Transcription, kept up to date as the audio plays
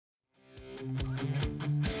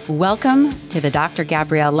Welcome to the Dr.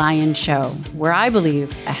 Gabrielle Lyon Show, where I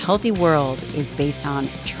believe a healthy world is based on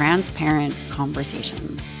transparent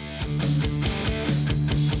conversations.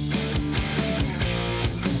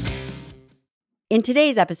 In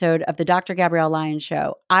today's episode of the Dr. Gabrielle Lyon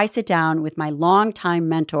Show, I sit down with my longtime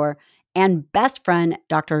mentor and best friend,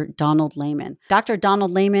 Dr. Donald Layman. Dr. Donald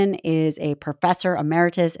Layman is a professor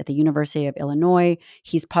emeritus at the University of Illinois.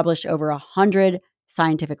 He's published over 100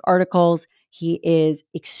 scientific articles. He is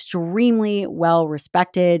extremely well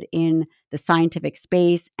respected in the scientific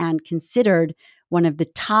space and considered one of the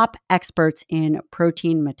top experts in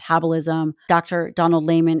protein metabolism. Dr. Donald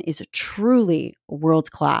Layman is truly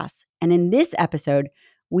world class. And in this episode,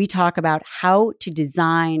 we talk about how to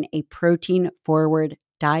design a protein-forward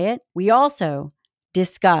diet. We also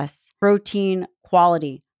discuss protein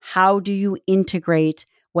quality. How do you integrate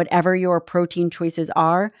whatever your protein choices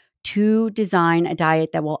are to design a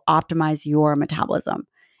diet that will optimize your metabolism?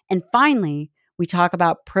 And finally, we talk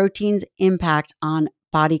about protein's impact on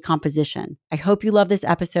body composition. I hope you love this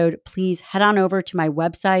episode. Please head on over to my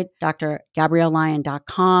website,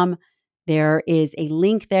 drgabriellelyon.com. There is a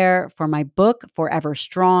link there for my book, Forever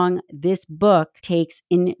Strong. This book takes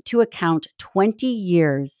into account 20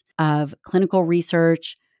 years of clinical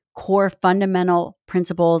research, core fundamental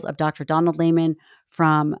principles of Dr. Donald Layman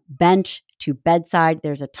from bench to bedside.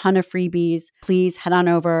 There's a ton of freebies. Please head on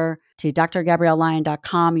over to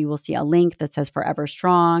drgabriellelyon.com. You will see a link that says Forever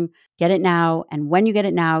Strong. Get it now. And when you get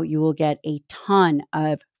it now, you will get a ton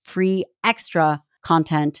of free extra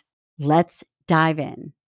content. Let's dive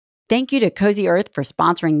in. Thank you to Cozy Earth for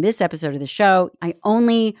sponsoring this episode of the show. I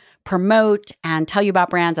only promote and tell you about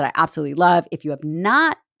brands that I absolutely love. If you have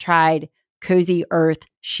not tried Cozy Earth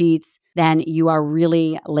sheets, then you are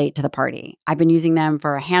really late to the party. I've been using them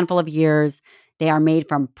for a handful of years. They are made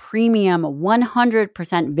from premium 100%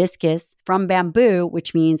 viscose from bamboo,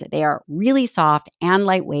 which means they are really soft and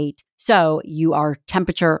lightweight. So you are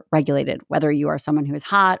temperature regulated, whether you are someone who is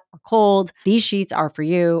hot or cold. These sheets are for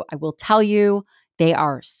you. I will tell you, they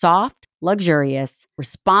are soft, luxurious,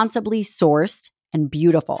 responsibly sourced, and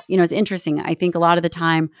beautiful. You know, it's interesting. I think a lot of the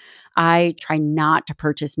time I try not to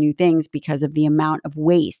purchase new things because of the amount of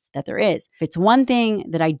waste that there is. If it's one thing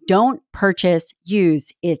that I don't purchase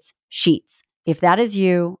used, it's sheets. If that is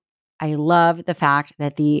you, I love the fact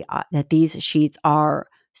that these sheets are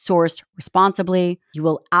sourced responsibly. You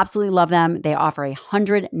will absolutely love them. They offer a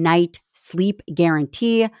 100-night sleep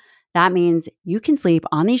guarantee. That means you can sleep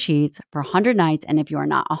on these sheets for 100 nights. And if you are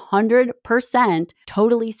not 100%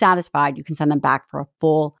 totally satisfied, you can send them back for a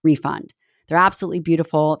full refund. They're absolutely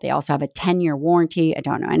beautiful. They also have a 10-year warranty. I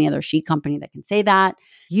don't know any other sheet company that can say that.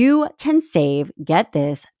 You can save, get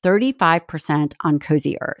this, 35% on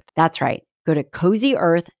Cozy Earth. That's right. Go to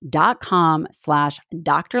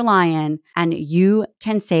cozyearth.com/Dr. Lyon and you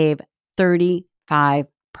can save 35%.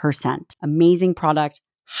 Amazing product.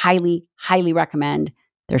 Highly, highly recommend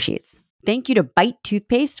their sheets. Thank you to Bite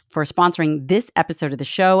Toothpaste for sponsoring this episode of the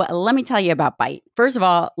show. Let me tell you about Bite. First of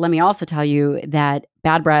all, let me also tell you that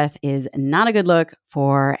bad breath is not a good look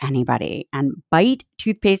for anybody. And Bite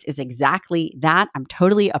Toothpaste is exactly that. I'm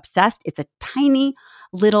totally obsessed. It's a tiny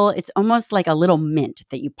little, it's almost like a little mint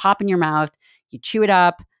that you pop in your mouth, you chew it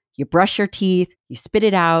up, you brush your teeth, you spit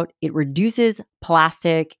it out. It reduces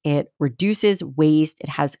plastic. It reduces waste. It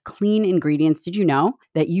has clean ingredients. Did you know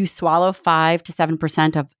that you swallow 5 to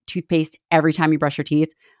 7% of toothpaste every time you brush your teeth?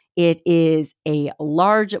 It is a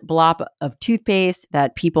large blob of toothpaste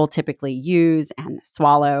that people typically use and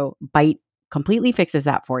swallow. Bite completely fixes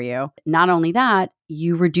that for you. Not only that,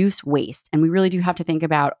 you reduce waste. And we really do have to think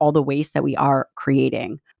about all the waste that we are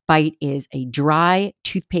creating. Bite is a dry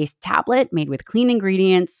toothpaste tablet made with clean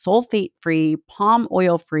ingredients, sulfate-free, palm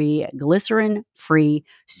oil-free, glycerin-free,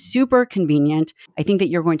 super convenient. I think that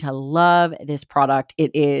you're going to love this product.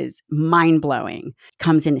 It is mind-blowing.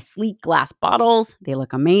 Comes in sleek glass bottles. They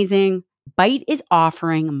look amazing. Bite is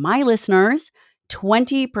offering my listeners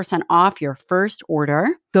 20% off your first order.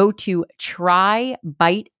 Go to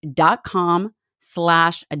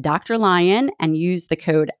trybite.com/Dr. Lyon and use the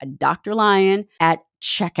code Dr. Lyon at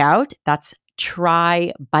checkout. That's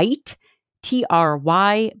trybite,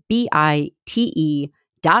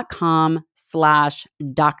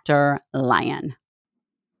 TRYBITE.com/Dr. Lyon.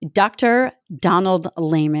 Dr. Donald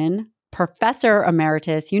Layman, Professor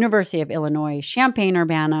Emeritus, University of Illinois,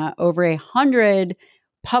 Champaign-Urbana, over 100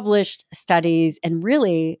 published studies. And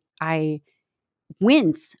really, I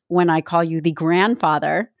wince when I call you the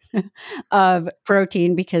grandfather of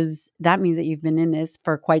protein, because that means that you've been in this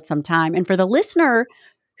for quite some time. And for the listener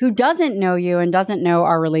who doesn't know you and doesn't know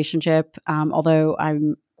our relationship, although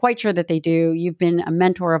I'm quite sure that they do. You've been a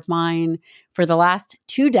mentor of mine for the last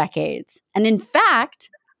 2 decades. And in fact,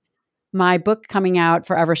 my book coming out,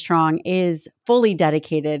 Forever Strong, is fully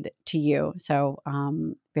dedicated to you. So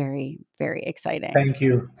very, very exciting. Thank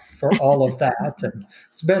you for all of that. And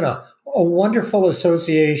it's been a wonderful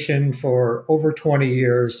association for over 20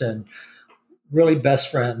 years and really best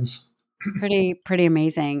friends. Pretty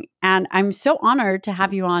amazing. And I'm so honored to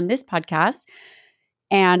have you on this podcast.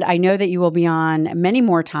 And I know that you will be on many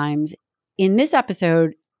more times. In this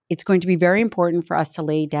episode, it's going to be very important for us to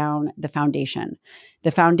lay down the foundation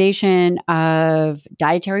of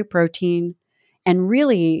dietary protein, and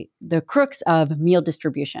really the crux of meal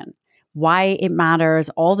distribution, why it matters,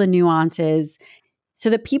 all the nuances, so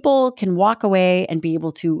that people can walk away and be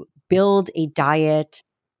able to build a diet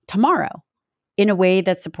tomorrow in a way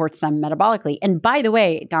that supports them metabolically. And by the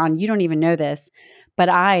way, Don, you don't even know this, but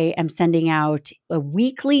I am sending out a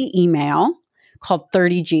weekly email called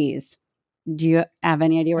 30 Gs. Do you have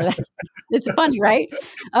any idea where that? It's funny, right?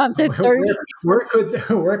 So 30,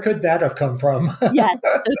 Where could that have come from? yes.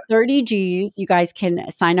 So 30 Gs, you guys can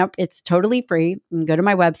sign up. It's totally free. You can go to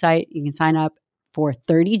my website. You can sign up for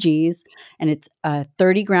 30 Gs, and it's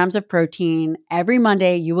 30 grams of protein. Every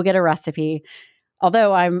Monday, you will get a recipe.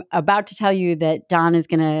 Although I'm about to tell you that Don is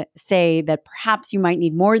going to say that perhaps you might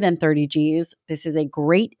need more than 30 Gs, this is a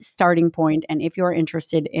great starting point. And if you're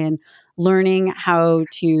interested in learning how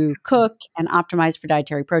to cook and optimize for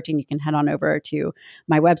dietary protein, you can head on over to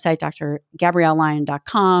my website,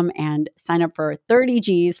 drgabriellelyon.com, and sign up for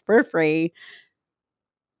 30 Gs for free.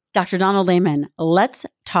 Dr. Donald Layman, let's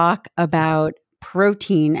talk about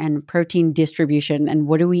protein and protein distribution. And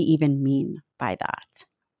what do we even mean by that?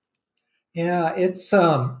 Yeah, it's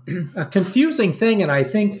a confusing thing. And I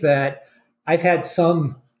think that I've had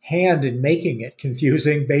some hand in making it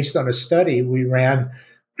confusing based on a study we ran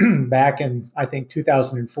back in, I think,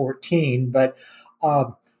 2014. But,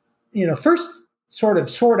 first, sort of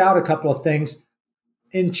sort out a couple of things.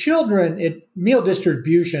 In children, meal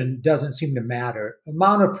distribution doesn't seem to matter.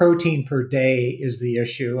 Amount of protein per day is the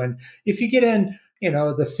issue. And if you get in,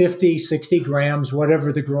 the 50, 60 grams,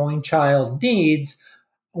 whatever the growing child needs,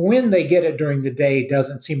 when they get it during the day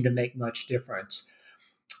doesn't seem to make much difference.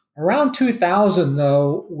 Around 2000,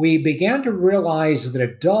 though, we began to realize that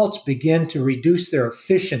adults begin to reduce their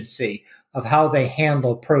efficiency of how they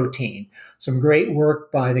handle protein. Some great work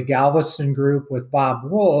by the Galveston group with Bob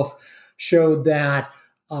Wolf showed that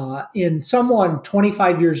in someone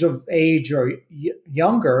 25 years of age or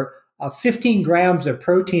younger, 15 grams of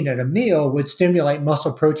protein at a meal would stimulate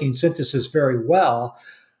muscle protein synthesis very well.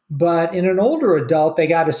 But in an older adult, they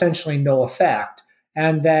got essentially no effect,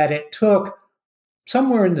 and that it took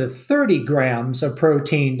somewhere in the 30 grams of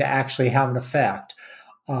protein to actually have an effect.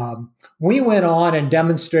 We went on and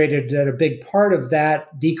demonstrated that a big part of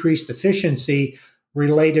that decreased efficiency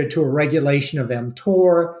related to a regulation of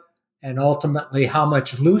mTOR and ultimately how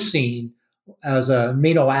much leucine as an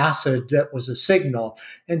amino acid that was a signal.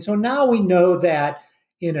 And so now we know that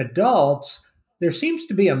in adults, there seems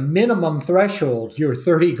to be a minimum threshold, your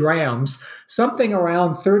 30 grams, something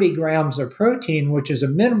around 30 grams of protein, which is a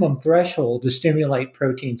minimum threshold to stimulate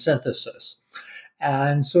protein synthesis.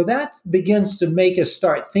 And so that begins to make us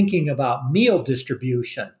start thinking about meal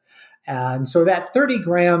distribution. And so that 30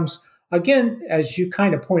 grams, again, as you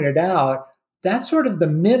kind of pointed out, that's sort of the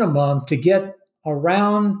minimum to get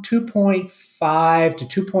around 2.5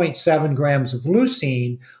 to 2.7 grams of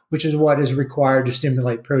leucine, which is what is required to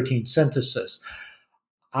stimulate protein synthesis.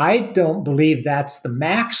 I don't believe that's the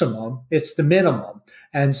maximum, it's the minimum.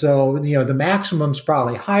 And so, the maximum's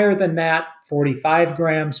probably higher than that, 45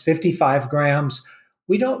 grams, 55 grams.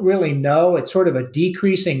 We don't really know. It's sort of a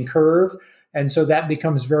decreasing curve. And so that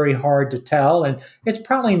becomes very hard to tell. And it's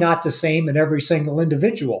probably not the same in every single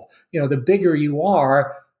individual. The bigger you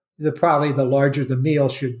are, probably the larger the meal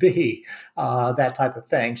should be, that type of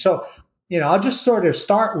thing. So, I'll just sort of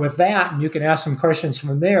start with that and you can ask some questions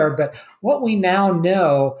from there. But what we now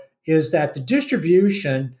know is that the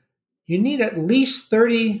distribution, you need at least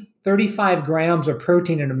 30, 35 grams of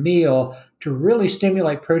protein in a meal to really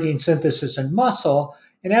stimulate protein synthesis in muscle.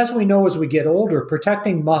 And as we know, as we get older,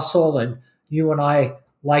 protecting muscle, and you and I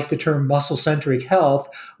like the term muscle-centric health,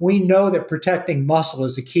 we know that protecting muscle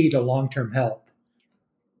is the key to long-term health.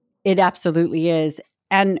 It absolutely is.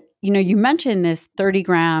 And, you mentioned this 30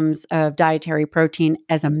 grams of dietary protein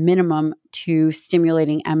as a minimum to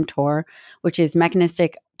stimulating mTOR, which is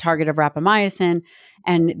mechanistic target of rapamycin.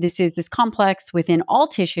 And this is this complex within all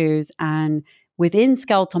tissues and within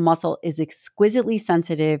skeletal muscle is exquisitely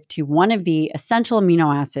sensitive to one of the essential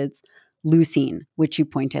amino acids, leucine, which you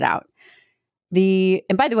pointed out.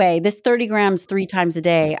 And by the way, this 30 grams 3 times a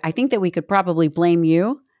day, I think that we could probably blame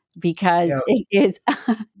you because Yeah, it is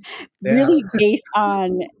yeah, really based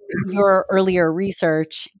on your earlier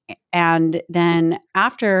research. And then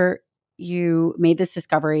after you made this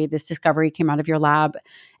discovery came out of your lab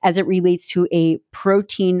as it relates to a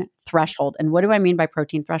protein threshold. And what do I mean by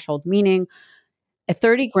protein threshold? Meaning a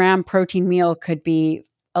 30-gram protein meal could be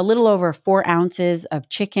a little over 4 ounces of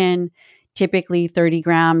chicken. Typically, 30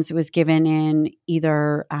 grams was given in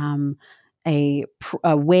either a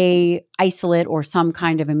whey isolate or some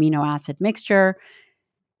kind of amino acid mixture.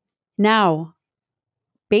 Now,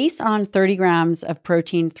 based on 30 grams of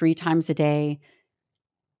protein 3 times a day,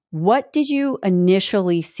 what did you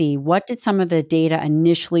initially see? What did some of the data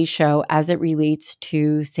initially show as it relates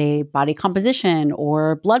to, say, body composition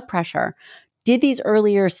or blood pressure? Did these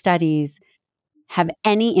earlier studies have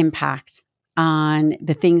any impact on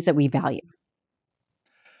the things that we value?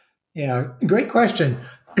 yeah. Great question.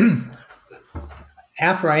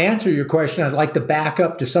 After I answer your question, I'd like to back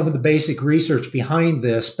up to some of the basic research behind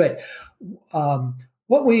this. But um,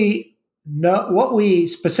 what we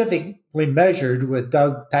specifically measured with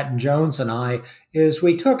Doug Patton Jones and I is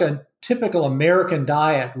we took a typical American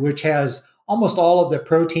diet, which has almost all of the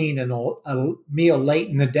protein in a meal late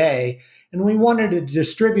in the day, and we wanted to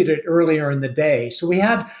distribute it earlier in the day. So we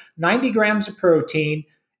had 90 grams of protein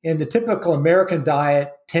in the typical American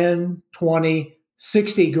diet, 10, 20,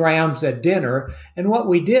 60 grams at dinner. And what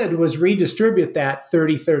we did was redistribute that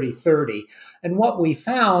 30, 30, 30. And what we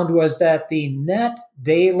found was that the net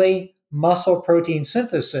daily muscle protein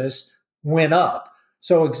synthesis went up.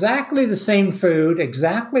 So exactly the same food,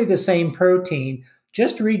 exactly the same protein,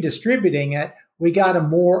 just redistributing it, we got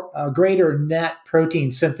a greater net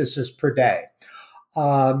protein synthesis per day.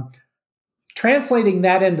 Um, Translating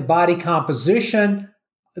that into body composition,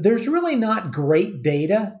 there's really not great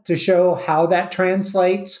data to show how that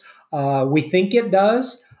translates. We think it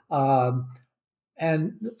does.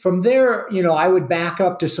 And from there, I would back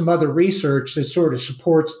up to some other research that sort of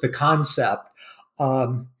supports the concept.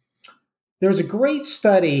 Um, there's a great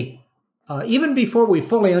study, even before we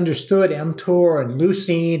fully understood mTOR and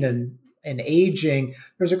leucine and aging.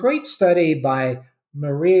 There's a great study by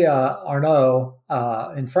Maria Arnaud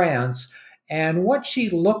in France, and what she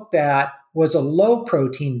looked at was a low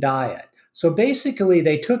protein diet. So basically,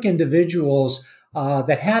 they took individuals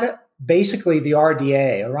that had basically the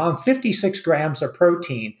RDA, around 56 grams of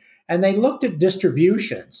protein, and they looked at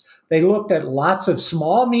distributions. They looked at lots of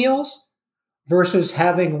small meals versus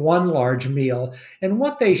having one large meal. And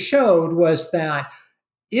what they showed was that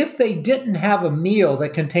if they didn't have a meal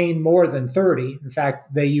that contained more than 30, in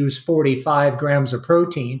fact, they used 45 grams of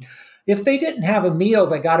protein. If they didn't have a meal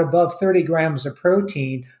that got above 30 grams of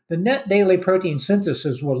protein, the net daily protein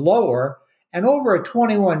synthesis was lower. And over a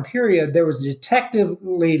 21 period, there was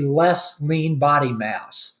detectively less lean body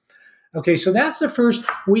mass. Okay, so that's the first.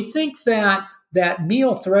 We think that that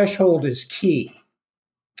meal threshold is key.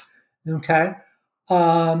 Okay.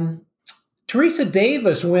 Um, Teresa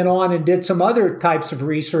Davis went on and did some other types of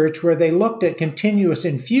research where they looked at continuous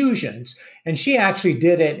infusions, and she actually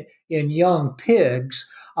did it in young pigs.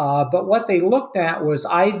 But what they looked at was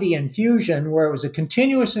IV infusion, where it was a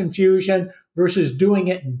continuous infusion versus doing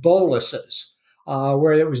it in boluses,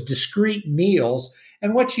 where it was discrete meals.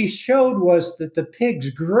 And what she showed was that the pigs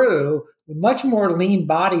grew with much more lean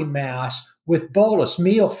body mass with bolus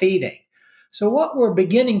meal feeding. So, what we're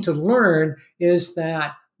beginning to learn is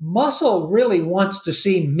that muscle really wants to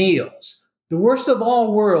see meals. The worst of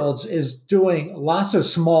all worlds is doing lots of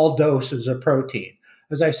small doses of protein.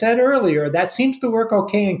 As I said earlier, that seems to work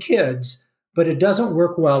okay in kids, but it doesn't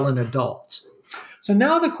work well in adults. So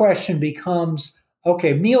now the question becomes,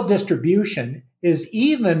 okay, meal distribution is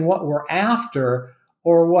even what we're after,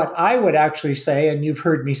 or what I would actually say, and you've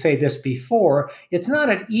heard me say this before, it's not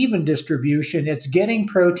an even distribution, it's getting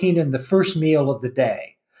protein in the first meal of the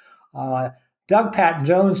day. Uh, Doug Patton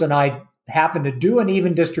Jones and I happen to do an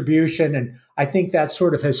even distribution, and I think that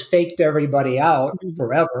sort of has faked everybody out Mhm.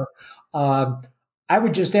 forever. Um, I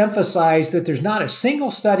would just emphasize that there's not a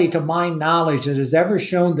single study to my knowledge that has ever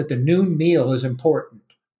shown that the noon meal is important,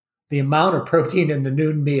 the amount of protein in the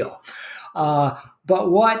noon meal. But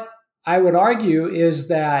what I would argue is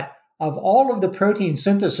that of all of the protein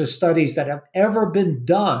synthesis studies that have ever been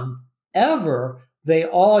done, they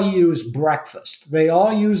all use breakfast. They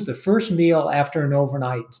all use the first meal after an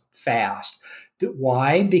overnight fast.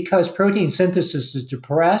 Why? Because protein synthesis is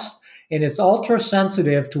depressed and it's ultra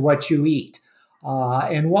sensitive to what you eat.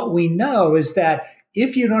 And what we know is that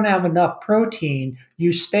if you don't have enough protein,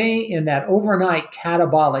 you stay in that overnight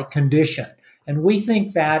catabolic condition. And we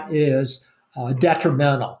think that is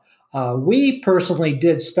detrimental. We personally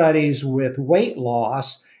did studies with weight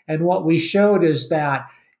loss, and what we showed is that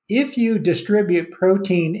if you distribute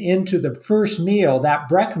protein into the first meal, that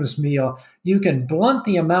breakfast meal, you can blunt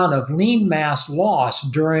the amount of lean mass loss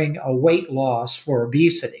during a weight loss for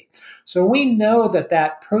obesity. So we know that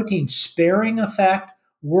that protein sparing effect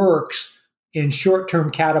works in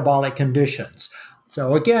short-term catabolic conditions.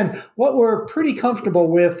 So again, what we're pretty comfortable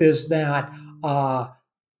with is that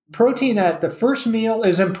protein at the first meal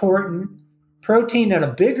is important. Protein at a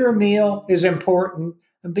bigger meal is important.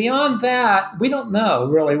 And beyond that, we don't know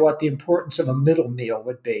really what the importance of a middle meal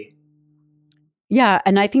would be. Yeah.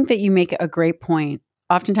 And I think that you make a great point.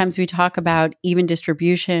 Oftentimes we talk about even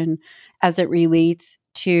distribution as it relates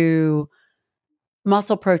to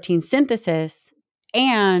muscle protein synthesis.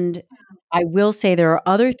 And I will say there are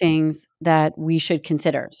other things that we should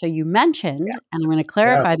consider. So you mentioned, and I'm going to Yeah.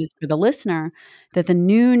 clarify this for the listener, that the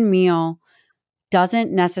noon meal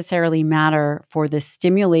doesn't necessarily matter for the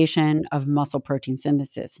stimulation of muscle protein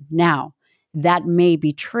synthesis. Now, that may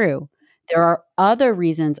be true. There are other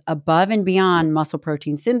reasons above and beyond muscle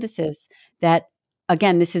protein synthesis that,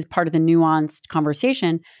 again, this is part of the nuanced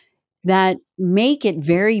conversation that make it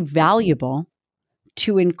very valuable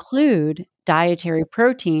to include dietary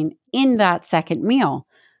protein in that second meal.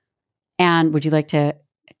 And would you like to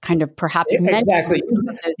kind of perhaps mention Exactly. some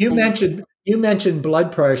of those You things? mentioned you mentioned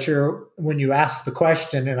blood pressure when you asked the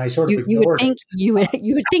question, and I sort of You would ignored it. think you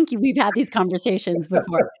would think we've had these conversations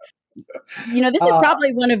before. This is Uh,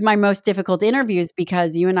 probably one of my most difficult interviews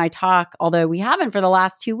because you and I talk, although we haven't for the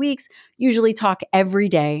last 2 weeks, usually talk every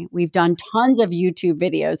day. We've done tons of YouTube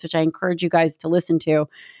videos, which I encourage you guys to listen to.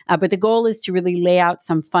 But the goal is to really lay out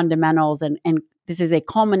some fundamentals, and this is a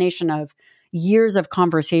culmination of years of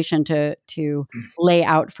conversation to lay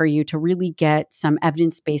out for you to really get some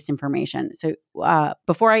evidence-based information. So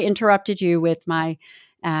before I interrupted you with my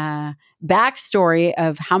uh, backstory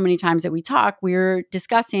of how many times that we talk, we were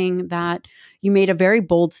discussing that you made a very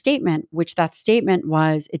bold statement, which that statement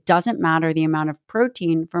was it doesn't matter the amount of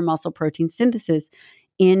protein for muscle protein synthesis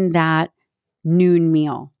in that noon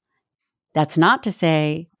meal. That's not to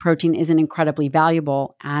say protein isn't incredibly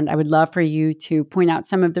valuable. And I would love for you to point out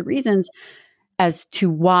some of the reasons as to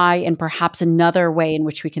why, and perhaps another way in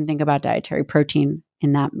which we can think about dietary protein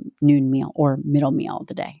in that noon meal or middle meal of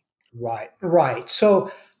the day. right, right. So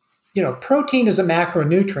protein is a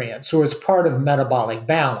macronutrient, so it's part of metabolic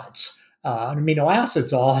balance. Amino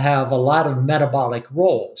acids all have a lot of metabolic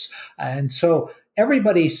roles. And so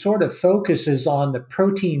everybody sort of focuses on the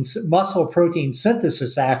proteins, muscle protein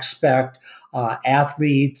synthesis aspect,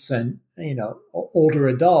 athletes and, older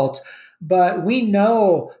adults. But we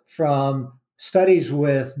know from studies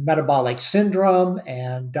with metabolic syndrome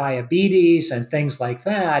and diabetes and things like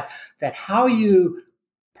that, that how you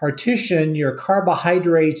partition your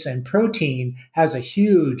carbohydrates and protein has a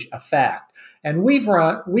huge effect. And we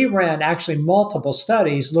ran actually multiple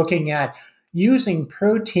studies looking at using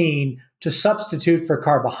protein to substitute for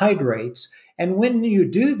carbohydrates. And when you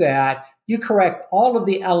do that, you correct all of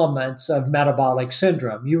the elements of metabolic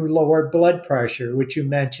syndrome. You lower blood pressure, which you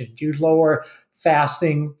mentioned. You lower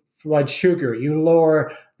fasting blood sugar. You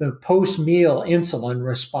lower the post meal insulin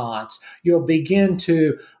response. You'll begin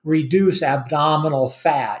to reduce abdominal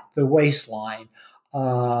fat, the waistline.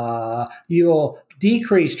 You'll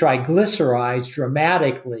decrease triglycerides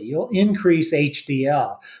dramatically. You'll increase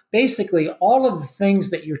HDL. Basically, all of the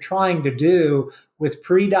things that you're trying to do with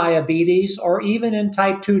prediabetes or even in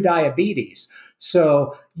type 2 diabetes.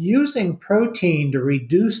 So, using protein to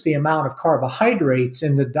reduce the amount of carbohydrates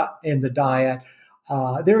in the diet,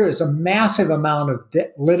 there is a massive amount of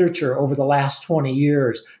literature over the last 20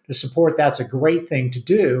 years to support that's a great thing to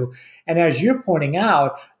do. And as you're pointing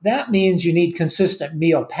out, that means you need consistent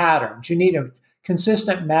meal patterns. You need a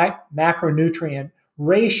consistent macronutrient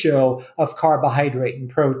ratio of carbohydrate and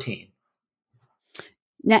protein.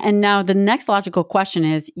 And now the next logical question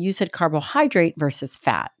is you said carbohydrate versus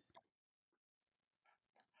fat.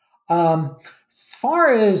 As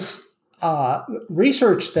far as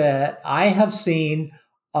research that I have seen,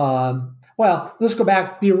 well, let's go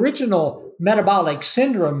back. The original metabolic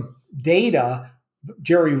syndrome data,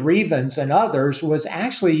 Jerry Revens and others, was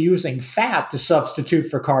actually using fat to substitute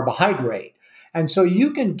for carbohydrate. And so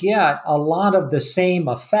you can get a lot of the same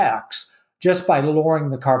effects just by lowering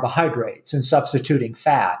the carbohydrates and substituting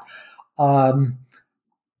fat. Um,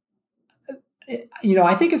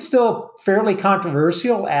 I think it's still fairly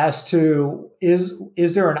controversial as to is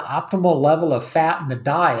there an optimal level of fat in the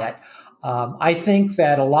diet. I think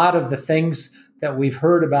that a lot of the things that we've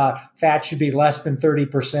heard about fat should be less than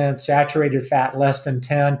 30%, saturated fat less than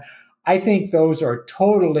 10. I think those are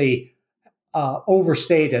totally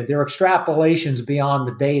overstated. They're extrapolations beyond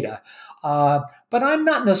the data. But I'm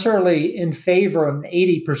not necessarily in favor of an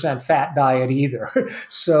 80% fat diet either.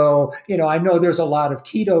 So, I know there's a lot of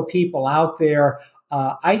keto people out there.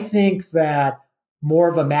 I think that more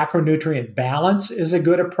of a macronutrient balance is a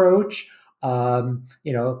good approach. RDA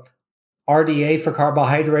for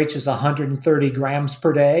carbohydrates is 130 grams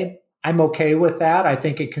per day. I'm okay with that. I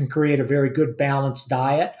think it can create a very good balanced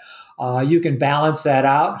diet. You can balance that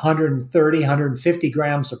out 130, 150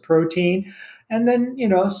 grams of protein, and then,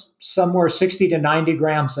 somewhere 60 to 90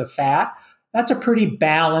 grams of fat. That's a pretty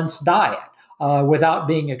balanced diet without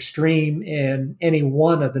being extreme in any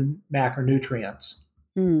one of the macronutrients.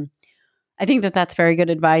 Mm. I think that that's very good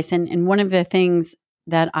advice. And one of the things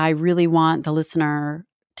that I really want the listener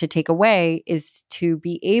to take away is to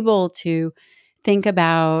be able to think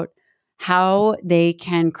about how they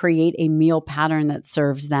can create a meal pattern that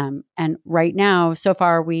serves them. And right now, so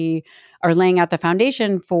far, we are laying out the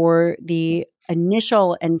foundation for the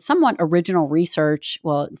initial and somewhat original research.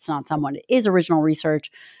 Well, it's not somewhat, it is original research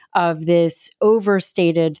of this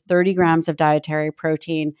overstated 30 grams of dietary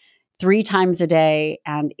protein 3 times a day,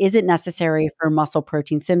 and is it necessary for muscle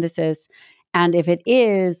protein synthesis? And if it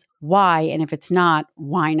is, why? And if it's not,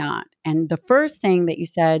 why not? And the first thing that you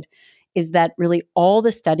said is that really all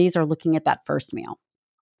the studies are looking at that first meal.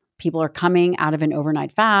 People are coming out of an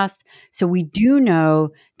overnight fast. So we do know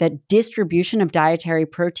that distribution of dietary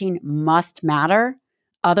protein must matter.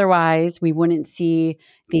 Otherwise, we wouldn't see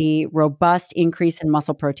the robust increase in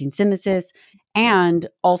muscle protein synthesis. And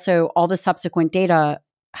also, all the subsequent data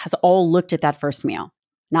has all looked at that first meal,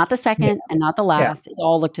 not the Yeah. second and not the Yeah. last. It's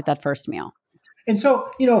all looked at that first meal. And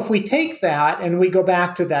so, if we take that and we go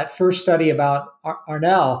back to that first study about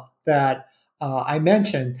Arnell that I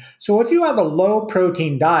mentioned, so if you have a low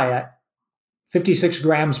protein diet, 56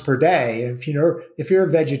 grams per day, if you're a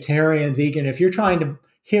vegetarian, vegan, if you're trying to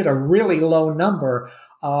hit a really low number,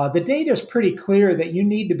 the data is pretty clear that you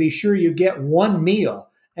need to be sure you get one meal.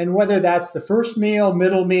 And whether that's the first meal,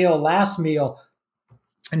 middle meal, last meal,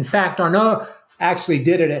 in fact, Arnaud actually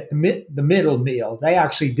did it at the middle meal. They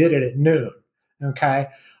actually did it at noon. Okay.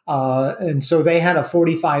 And so they had a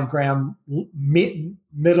 45 gram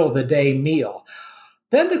middle of the day meal.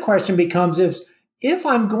 Then the question becomes if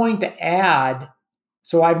I'm going to add,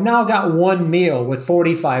 so I've now got one meal with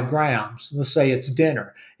 45 grams, let's say it's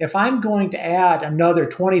dinner. If I'm going to add another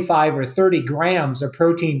 25 or 30 grams of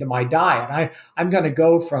protein to my diet, I'm going to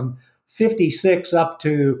go from 56 up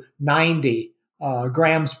to 90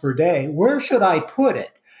 grams per day. Where should I put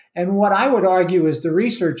it? And what I would argue is the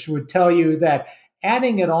research would tell you that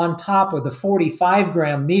adding it on top of the 45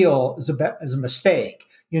 gram meal is a mistake.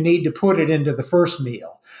 You need to put it into the first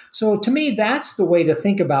meal. So to me, that's the way to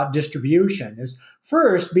think about distribution is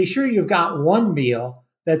first, be sure you've got one meal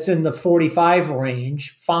that's in the 45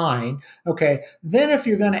 range, fine. Okay. Then if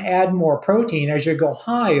you're going to add more protein as you go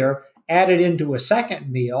higher, add it into a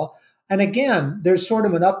second meal. And again, there's sort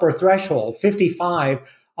of an upper threshold,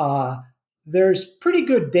 55. There's pretty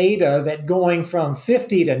good data that going from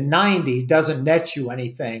 50 to 90 doesn't net you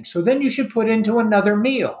anything. So then you should put into another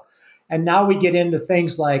meal. And now we get into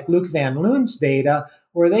things like Luc Van Loon's data,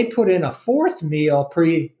 where they put in a fourth meal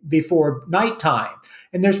before nighttime.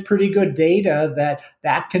 And there's pretty good data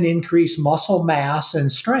that can increase muscle mass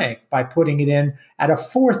and strength by putting it in at a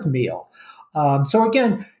fourth meal. So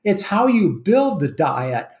again, it's how you build the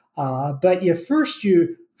diet. But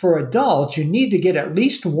for adults, you need to get at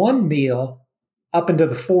least one meal up into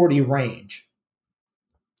the 40 range.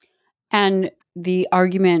 And the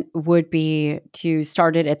argument would be to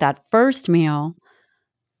start it at that first meal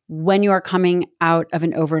when you are coming out of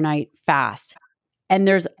an overnight fast. And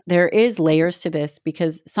there is layers to this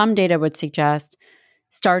because some data would suggest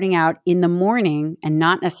starting out in the morning and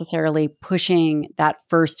not necessarily pushing that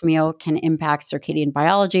first meal can impact circadian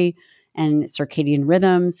biology and circadian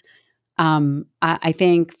rhythms. I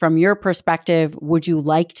think from your perspective, would you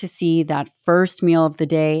like to see that first meal of the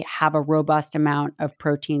day have a robust amount of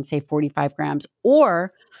protein, say 45 grams?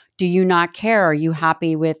 Or do you not care? Are you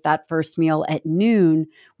happy with that first meal at noon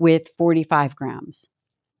with 45 grams?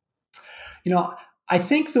 You know, I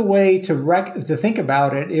think the way to think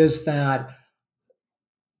about it is that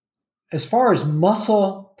as far as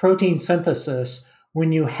muscle protein synthesis,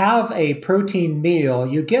 when you have a protein meal,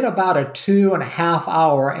 you get about a 2.5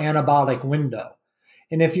 hour anabolic window.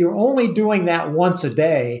 And if you're only doing that once a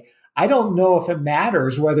day, I don't know if it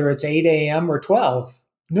matters whether it's 8 a.m. or 12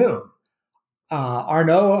 noon.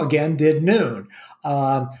 Arnaud, again, did noon.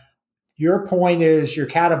 Um, your point is you're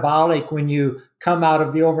catabolic when you come out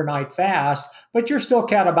of the overnight fast, but you're still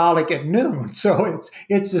catabolic at noon. So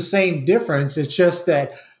it's the same difference. It's just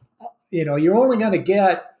that you're only going to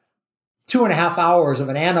get 2.5 hours of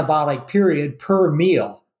an anabolic period per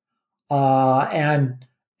meal. And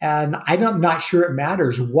I'm not sure it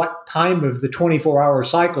matters what time of the 24-hour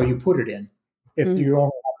cycle you put it in if Mm. you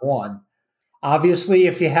only have one. Obviously,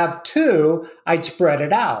 if you have two, I'd spread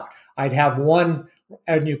it out. I'd have one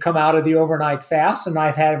and you come out of the overnight fast, and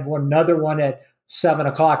I'd have another one at 7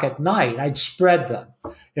 o'clock at night. I'd spread them.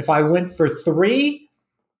 If I went for three,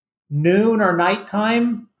 noon or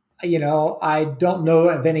nighttime, I don't know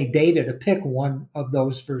of any data to pick one of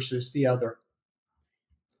those versus the other.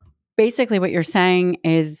 Basically, what you're saying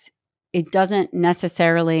is it doesn't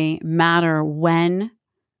necessarily matter when,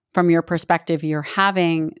 from your perspective, you're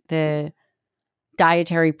having the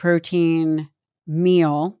dietary protein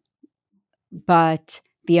meal, but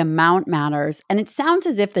the amount matters. And it sounds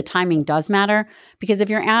as if the timing does matter, because if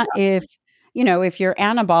you're anabolic,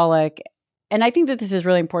 and I think that this is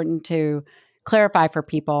really important to clarify for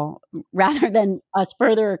people rather than us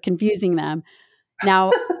further confusing them.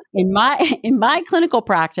 Now, in my clinical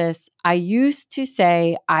practice, I used to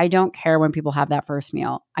say I don't care when people have that first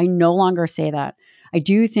meal. I no longer say that. I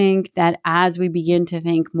do think that as we begin to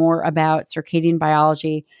think more about circadian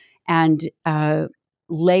biology and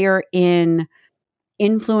layer in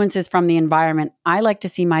influences from the environment, I like to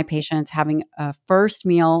see my patients having a first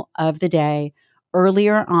meal of the day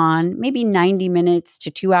earlier on, maybe 90 minutes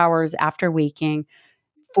to 2 hours after waking,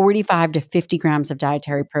 45 to 50 grams of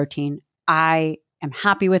dietary protein. I am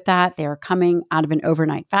happy with that. They are coming out of an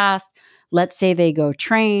overnight fast. Let's say they go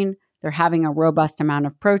train, they're having a robust amount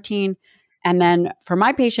of protein. And then for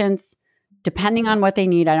my patients, depending on what they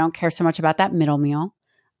need, I don't care so much about that middle meal.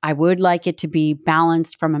 I would like it to be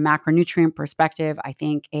balanced from a macronutrient perspective. I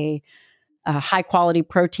think a high quality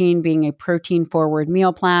protein being a protein forward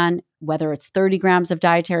meal plan, whether it's 30 grams of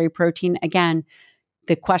dietary protein, again,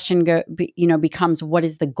 the question becomes, what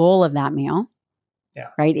is the goal of that meal? Yeah.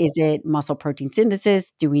 Right? Is it muscle protein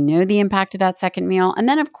synthesis? Do we know the impact of that second meal? And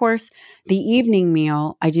then, of course, the evening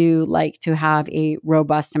meal, I do like to have a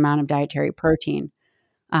robust amount of dietary protein.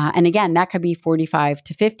 And again, that could be 45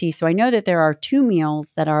 to 50. So I know that there are two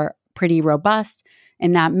meals that are pretty robust.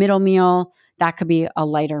 And that middle meal, that could be a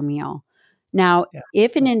lighter meal. Now, Yeah.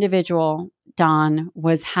 if an individual, Don,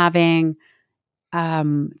 was having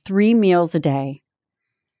 3 meals a day,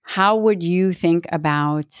 how would you think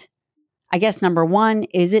about, I guess, number one,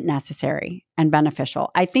 is it necessary and beneficial?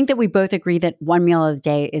 I think that we both agree that one meal a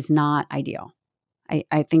day is not ideal.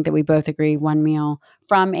 I think that we both agree one meal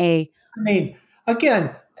from a. I mean,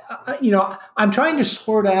 again, I'm trying to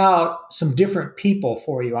sort out some different people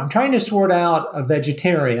for you. I'm trying to sort out a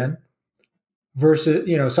vegetarian versus,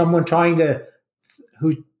 someone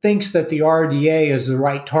who thinks that the RDA is the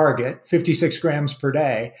right target, 56 grams per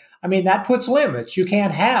day. I mean, that puts limits. You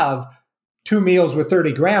can't have two meals with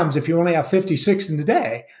 30 grams if you only have 56 in the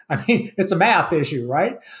day. I mean, it's a math issue,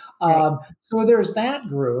 right? Right. So there's that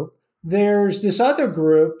group. There's this other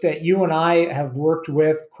group that you and I have worked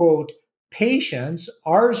with, quote, patients.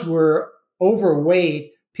 Ours were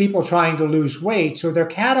overweight, people trying to lose weight. So they're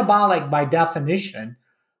catabolic by definition.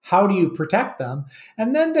 How do you protect them?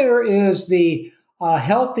 And then there is the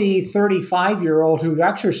healthy 35-year-old who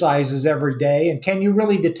exercises every day. And can you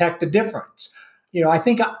really detect a difference? I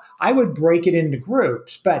think I would break it into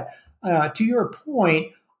groups. But to your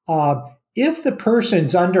point, if the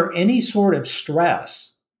person's under any sort of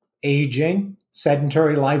stress, aging,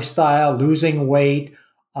 sedentary lifestyle, losing weight,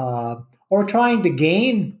 or trying to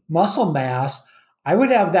gain muscle mass, I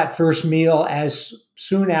would have that first meal as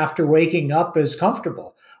soon after waking up as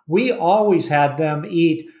comfortable. We always had them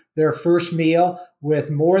eat their first meal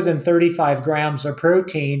with more than 35 grams of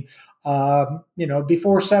protein,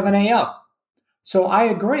 before 7 a.m. So I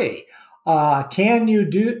agree. Can you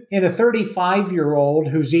do in a 35-year-old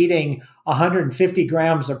who's eating 150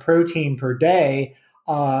 grams of protein per day?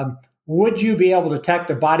 Would you be able to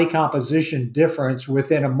detect a body composition difference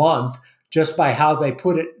within a month just by how they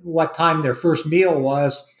put it, what time their first meal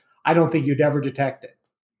was? I don't think you'd ever detect it.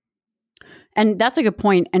 And that's a good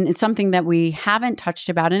point. And it's something that we haven't touched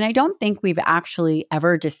about. And I don't think we've actually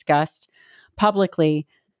ever discussed publicly.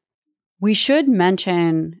 We should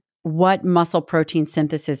mention what muscle protein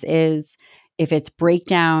synthesis is, if it's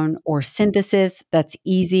breakdown or synthesis that's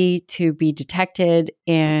easy to be detected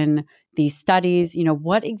in these studies.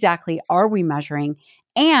 What exactly are we measuring?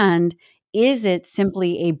 And is it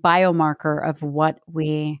simply a biomarker of what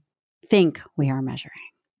we think we are measuring?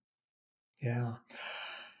 Yeah.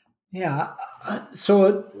 Yeah.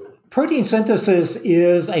 So protein synthesis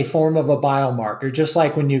is a form of a biomarker, just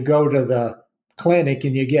like when you go to the clinic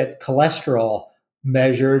and you get cholesterol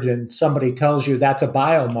measured and somebody tells you that's a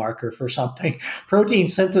biomarker for something. Protein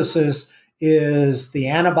synthesis is the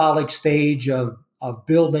anabolic stage of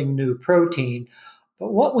building new protein.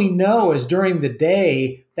 But what we know is during the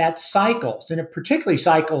day, that cycles, and it particularly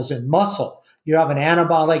cycles in muscle. You have an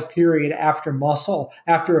anabolic period after muscle,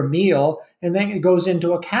 after a meal, and then it goes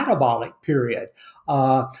into a catabolic period.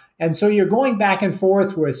 Uh, and so you're going back and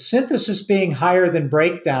forth with synthesis being higher than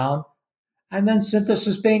breakdown, and then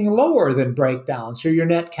synthesis being lower than breakdown. So you're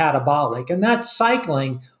net catabolic, and that's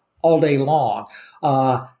cycling all day long.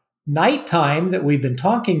 Nighttime that we've been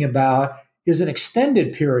talking about is an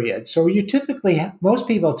extended period. So most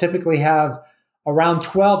people typically have around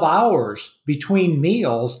 12 hours between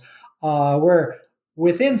meals, where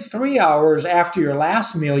within 3 hours after your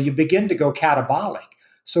last meal, you begin to go catabolic.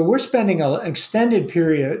 So we're spending an extended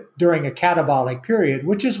period during a catabolic period,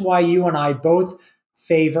 which is why you and I both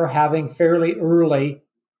favor having fairly early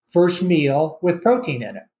first meal with protein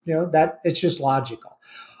in it. That it's just logical.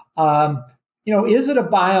 Um, is it a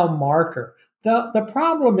biomarker? The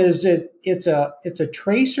problem is it's a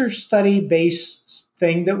tracer study based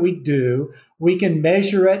thing that we do. We can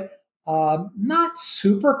measure it, not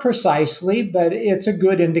super precisely, but it's a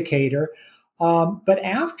good indicator. But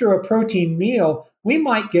after a protein meal, we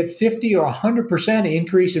might get 50 or 100%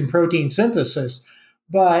 increase in protein synthesis.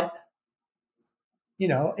 But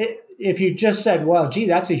if you just said, well, gee,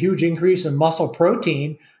 that's a huge increase in muscle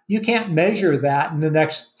protein, you can't measure that in the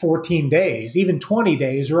next 14 days, even 20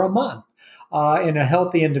 days or a month in a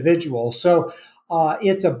healthy individual. So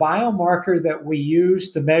it's a biomarker that we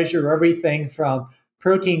use to measure everything from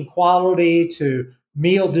protein quality to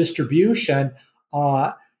meal distribution.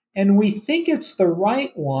 And we think it's the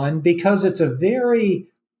right one because it's a very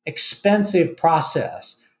expensive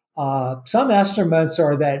process. Some estimates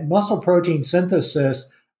are that muscle protein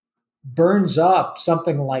synthesis burns up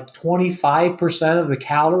something like 25% of the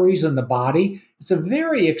calories in the body. It's a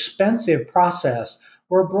very expensive process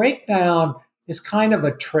where breakdown is kind of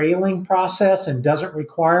a trailing process and doesn't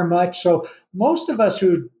require much. So most of us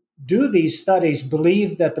who do these studies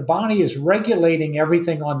believe that the body is regulating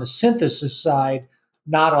everything on the synthesis side,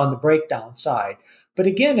 not on the breakdown side. But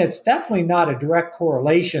again, it's definitely not a direct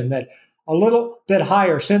correlation that a little bit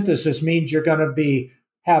higher synthesis means you're going to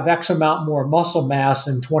have X amount more muscle mass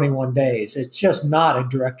in 21 days. It's just not a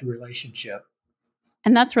direct relationship.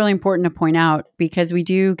 And that's really important to point out because we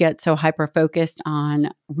do get so hyper focused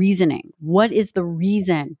on reasoning. What is the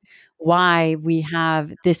reason why we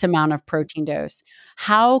have this amount of protein dose?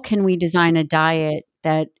 How can we design a diet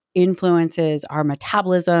that influences our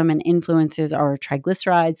metabolism and influences our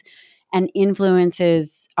triglycerides and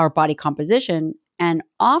influences our body composition? And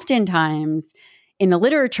oftentimes in the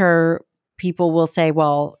literature, people will say,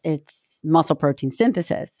 well, it's muscle protein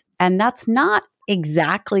synthesis. And that's not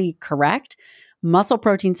exactly correct. Muscle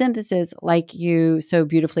protein synthesis, like you so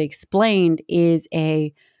beautifully explained, is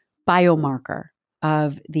a biomarker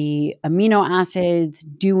of the amino acids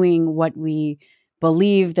doing what we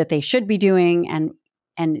believe that they should be doing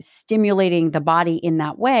and stimulating the body in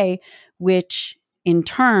that way, which in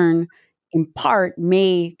turn, in part,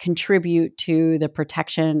 may contribute to the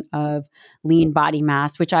protection of lean body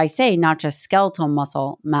mass, which I say not just skeletal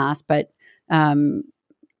muscle mass, but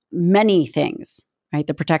many things, right?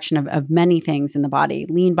 The protection of many things in the body,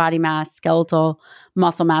 lean body mass, skeletal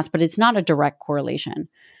muscle mass, but it's not a direct correlation.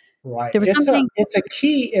 Right. There was something. It's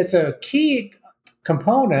a key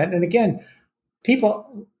component. And again,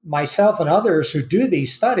 people, myself and others who do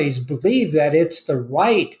these studies believe that it's the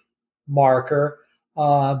right marker,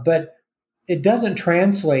 but it doesn't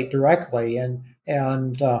translate directly.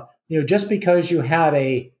 And just because you had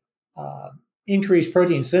a increased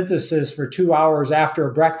protein synthesis for 2 hours after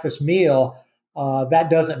a breakfast meal,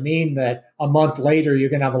 that doesn't mean that a month later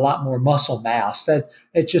you're going to have a lot more muscle mass. That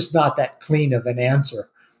it's just not that clean of an answer.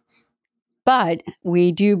 But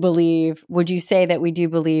we do believe, would you say that we do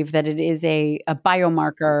believe that it is a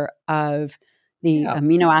biomarker of the Yeah,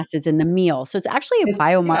 amino acids in the meal? So it's actually a yeah,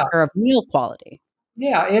 biomarker of meal quality.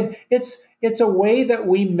 yeah. It's a way that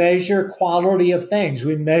we measure quality of things.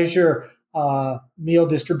 We measure meal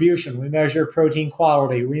distribution. We measure protein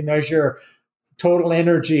quality. We measure total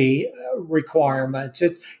energy requirements.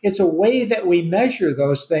 It's a way that we measure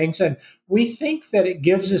those things, and we think that it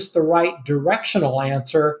gives us the right directional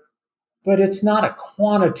answer, but it's not a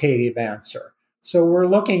quantitative answer. So we're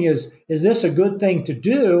looking is this a good thing to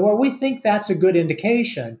do? Well, we think that's a good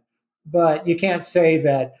indication, but you can't say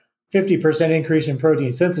that 50% increase in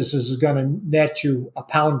protein synthesis is going to net you a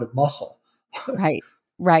pound of muscle. Right,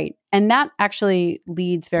 right. And that actually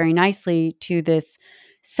leads very nicely to this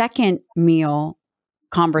second meal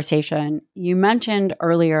conversation. You mentioned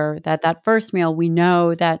earlier that that first meal, we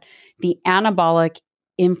know that the anabolic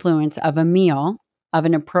influence of a meal, of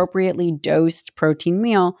an appropriately dosed protein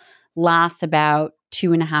meal, lasts about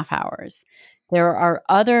 2.5 hours. There are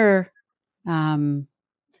other,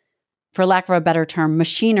 for lack of a better term,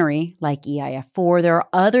 machinery like EIF4. There are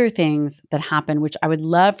other things that happen, which I would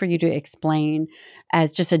love for you to explain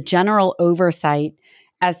as just a general oversight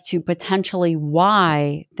as to potentially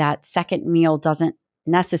why that second meal doesn't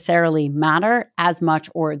necessarily matter as much,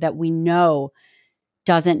 or that we know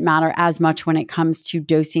doesn't matter as much when it comes to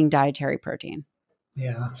dosing dietary protein.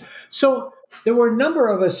 Yeah. So there were a number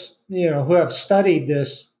of us, who have studied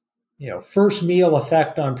this, first meal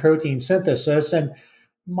effect on protein synthesis. And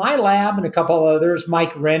my lab and a couple of others,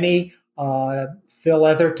 Mike Rennie, Phil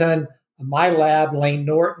Etherton, my lab, Lane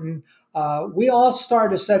Norton, we all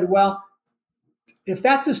started said, well, if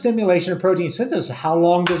that's a stimulation of protein synthesis, how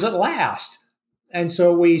long does it last? And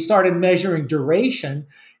so we started measuring duration.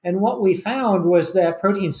 And what we found was that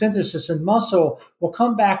protein synthesis in muscle will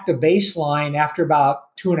come back to baseline after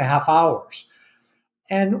about 2.5 hours.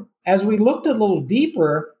 And as we looked a little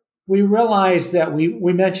deeper, we realized that we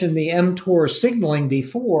mentioned the mTOR signaling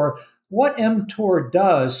before. What mTOR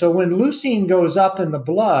does, so when leucine goes up in the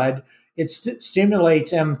blood, it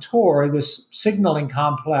stimulates mTOR, this signaling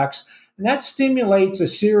complex, and that stimulates a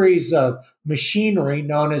series of machinery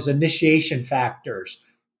known as initiation factors,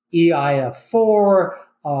 EIF4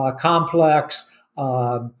 complex,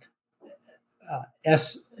 the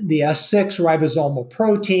S6 ribosomal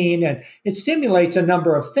protein, and it stimulates a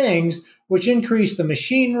number of things which increase the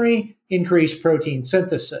machinery, increase protein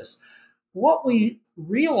synthesis. What we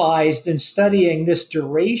realized in studying this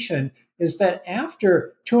duration is that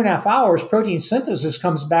after 2.5 hours, protein synthesis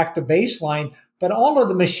comes back to baseline, but all of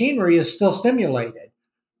the machinery is still stimulated.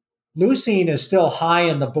 Leucine is still high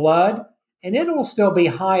in the blood, and it will still be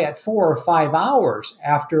high at 4 or 5 hours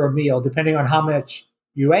after a meal, depending on how much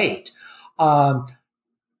you ate.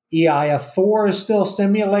 EIF4 is still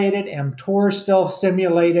stimulated, mTOR is still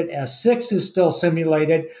stimulated, S6 is still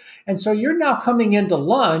stimulated. And so you're now coming into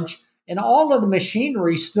lunch and all of the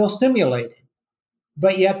machinery is still stimulated,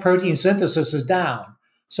 but yet protein synthesis is down.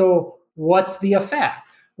 So what's the effect?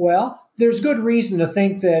 Well, there's good reason to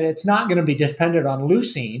think that it's not going to be dependent on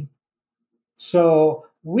leucine. So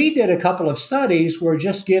we did a couple of studies where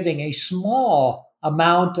just giving a small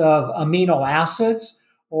amount of amino acids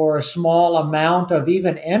or a small amount of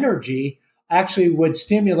even energy actually would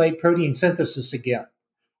stimulate protein synthesis again.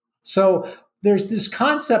 So there's this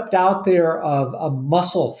concept out there of a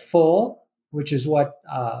muscle full, which is what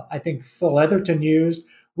I think Phil Etherton used.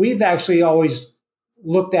 We've actually always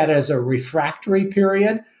looked at it as a refractory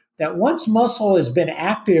period, that once muscle has been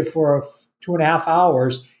active for 2.5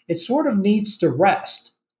 hours, it sort of needs to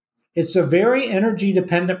rest. It's a very energy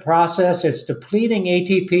dependent process. It's depleting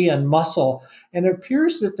ATP and muscle, and it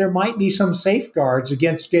appears that there might be some safeguards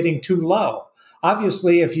against getting too low.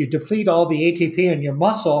 Obviously, if you deplete all the ATP in your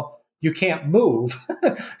muscle, you can't move.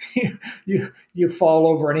 you fall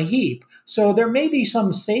over in a heap. So there may be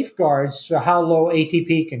some safeguards to how low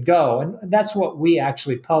ATP can go, and that's what we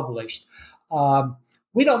actually published.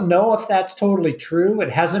 We don't know if that's totally true.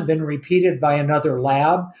 It hasn't been repeated by another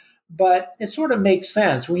lab, but it sort of makes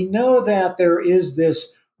sense. We know that there is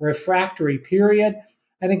this refractory period.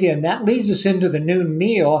 And again, that leads us into the noon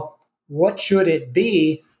meal. What should it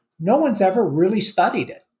be? No one's ever really studied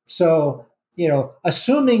it. So,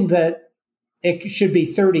 assuming that it should be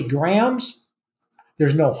 30 grams,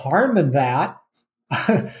 there's no harm in that,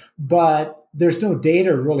 but there's no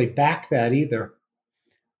data to really back that either.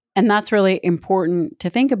 And that's really important to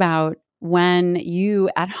think about when you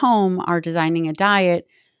at home are designing a diet.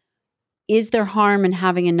 Is there harm in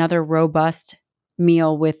having another robust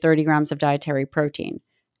meal with 30 grams of dietary protein?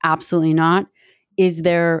 Absolutely not. Is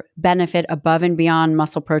there benefit above and beyond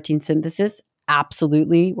muscle protein synthesis?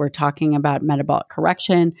 Absolutely. We're talking about metabolic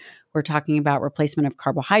correction. We're talking about replacement of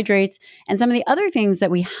carbohydrates. And some of the other things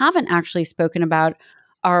that we haven't actually spoken about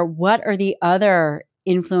are, what are the other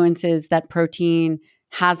influences that protein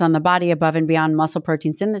has on the body above and beyond muscle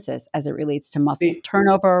protein synthesis as it relates to muscle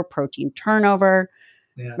turnover, protein turnover,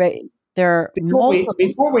 Yeah. right? There are multiple.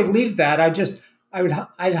 Before we leave that,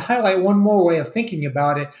 I'd highlight one more way of thinking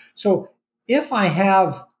about it. So if I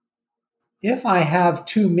have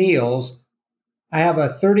two meals, I have a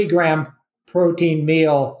 30-gram protein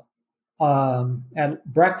meal at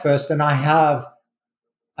breakfast, and I have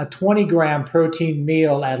a 20-gram protein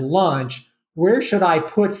meal at lunch. Where should I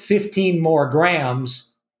put 15 more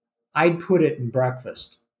grams? I'd put it in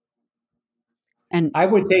breakfast. And I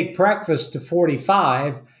would take breakfast to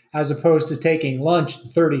 45 as opposed to taking lunch to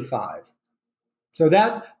 35. So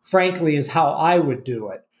that, frankly, is how I would do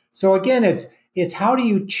it. So again, it's how do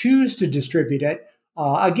you choose to distribute it?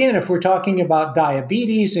 Again, if we're talking about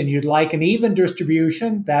diabetes and you'd like an even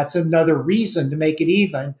distribution, that's another reason to make it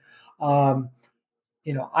even. Um,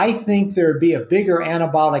 I think there'd be a bigger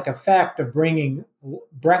anabolic effect of bringing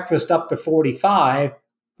breakfast up to 45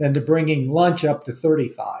 than to bringing lunch up to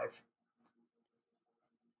 35.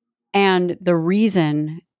 And the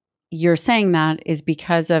reason you're saying that is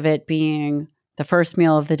because of it being the first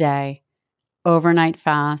meal of the day, overnight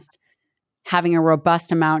fast, having a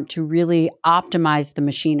robust amount to really optimize the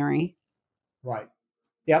machinery. Right.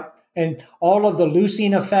 Yep. And all of the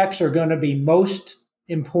leucine effects are going to be most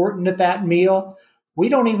important at that meal. We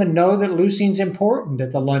don't even know that leucine's important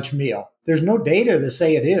at the lunch meal. There's no data to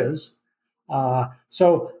say it is.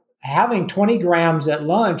 So having 20 grams at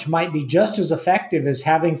lunch might be just as effective as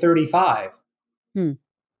having 35 Hmm.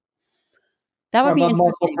 That would from be a muscle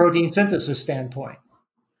interesting protein synthesis standpoint.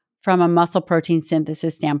 from a muscle protein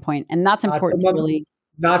synthesis standpoint. And that's Not important from to a really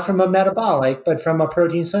not from a metabolic, but from a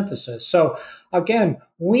protein synthesis. So again,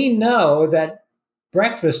 we know that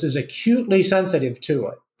breakfast is acutely sensitive to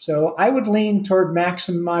it. So I would lean toward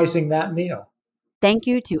maximizing that meal. thank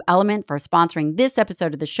you to Element for sponsoring this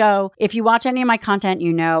episode of the show. If you watch any of my content,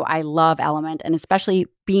 you know I love Element, and especially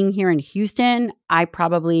being here in Houston, I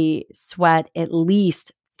probably sweat at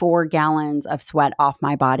least 4 gallons of sweat off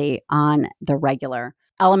my body on the regular.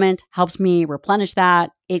 Element helps me replenish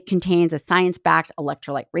that. It contains a science backed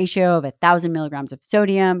electrolyte ratio of 1,000 milligrams of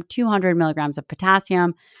sodium, 200 milligrams of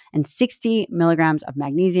potassium, and 60 milligrams of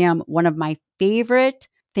magnesium. One of my favorite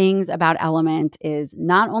things about Element is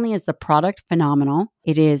not only is the product phenomenal,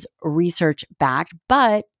 it is research backed,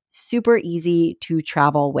 but super easy to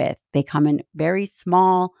travel with. They come in very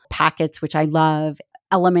small packets, which I love.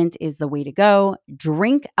 Element is the way to go.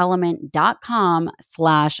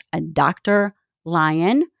 Drinkelement.com/Dr.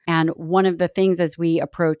 Lion. And one of the things as we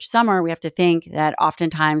approach summer, we have to think that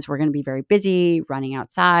oftentimes we're going to be very busy running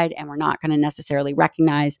outside and we're not going to necessarily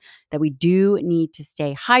recognize that we do need to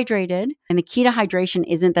stay hydrated. And the key to hydration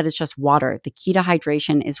isn't that it's just water. The key to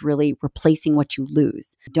hydration is really replacing what you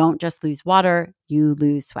lose. Don't just lose water, you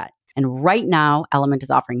lose sweat. And right now, Element is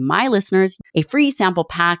offering my listeners a free sample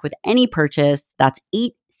pack with any purchase. That's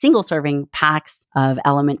 8 single serving packs of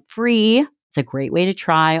Element free. It's a great way to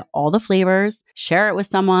try all the flavors, share it with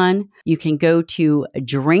someone. You can go to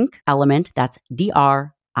Drink Element, that's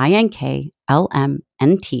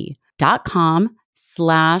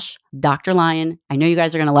DRINKLMNT.com/Dr. Lion. I know you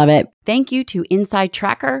guys are going to love it. Thank you to Inside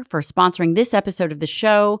Tracker for sponsoring this episode of the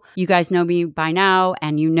show. You guys know me by now,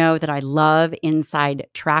 and you know that I love Inside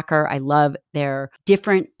Tracker. I love their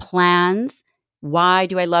different plans. Why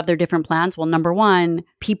do I love their different plans? Well, number one,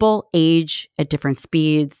 people age at different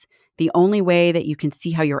speeds. The only way that you can see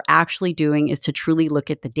how you're actually doing is to truly look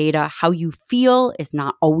at the data. How you feel is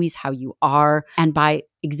not always how you are. And by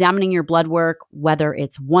examining your blood work, whether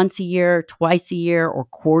it's once a year, twice a year, or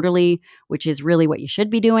quarterly, which is really what you should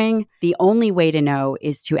be doing, the only way to know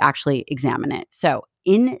is to actually examine it. So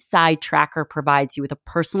Inside Tracker provides you with a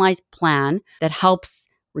personalized plan that helps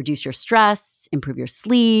reduce your stress, improve your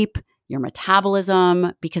sleep, your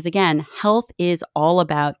metabolism, because again, health is all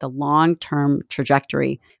about the long-term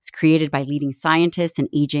trajectory. It's created by leading scientists in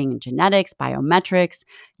aging and genetics, biometrics.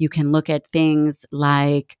 You can look at things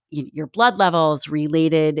like your blood levels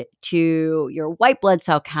related to your white blood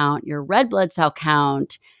cell count, your red blood cell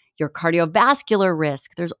count, your cardiovascular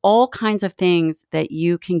risk. There's all kinds of things that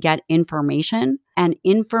you can get information, and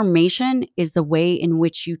information is the way in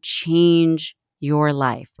which you change your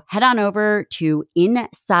life. Head on over to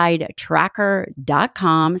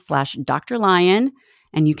insidetracker.com/Dr. Lion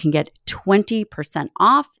and you can get 20%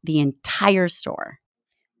 off the entire store.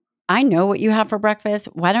 I know what you have for breakfast.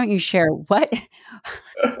 Why don't you share what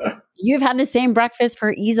you've had the same breakfast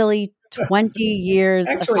for easily 20 years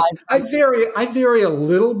Actually, aside I from vary. I vary a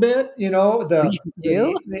little bit. you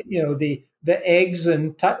do? The eggs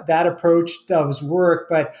and that approach does work,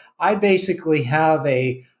 but I basically have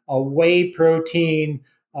a whey protein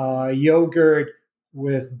yogurt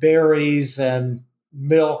with berries and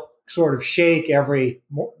milk sort of shake every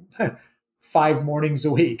 5 mornings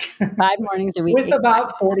a week, 5 mornings a week. with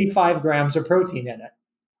about 45 grams of protein in it.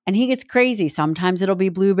 And he gets crazy. Sometimes it'll be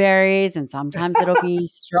blueberries and sometimes it'll be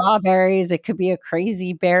strawberries. It could be a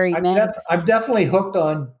crazy berry mix. I'm definitely hooked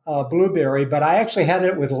on blueberry, but I actually had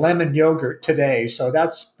it with lemon yogurt today, so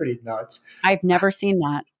that's pretty nuts. I've never seen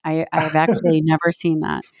that. I have actually never seen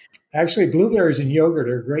that. Actually, blueberries and yogurt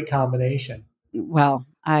are a great combination. Well,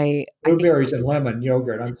 I think Blueberries and lemon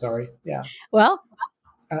yogurt. I'm sorry. Yeah. well,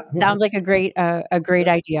 Uh, sounds like a great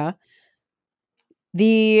idea.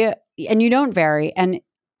 The and you don't vary. And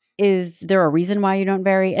is there a reason why you don't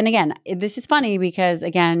vary? And again, this is funny because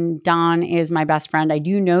again, Don is my best friend. I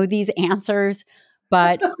do know these answers,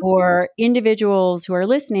 but for individuals who are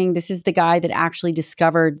listening, this is the guy that actually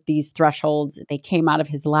discovered these thresholds. They came out of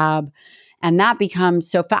his lab. And that becomes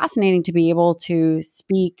so fascinating to be able to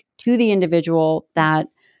speak to the individual that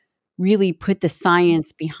really put the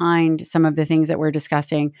science behind some of the things that we're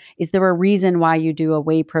discussing. Is there a reason why you do a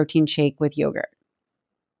whey protein shake with yogurt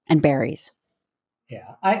and berries?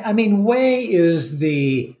 Yeah. I mean, whey is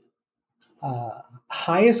the uh,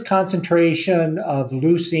 highest concentration of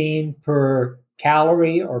leucine per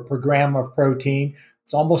calorie or per gram of protein.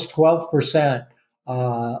 It's almost 12%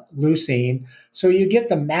 leucine. So you get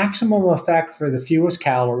the maximum effect for the fewest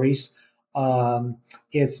calories. Um,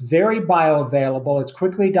 it's very bioavailable. It's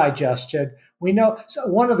quickly digested. We know, so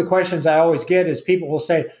one of the questions I always get is people will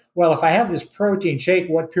say, well, if I have this protein shake,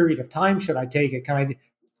 what period of time should I take it?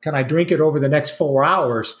 Can I drink it over the next 4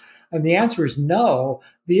 hours? And the answer is no.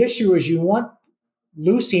 The issue is you want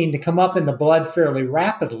leucine to come up in the blood fairly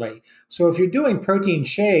rapidly. So if you're doing protein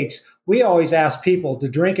shakes, we always ask people to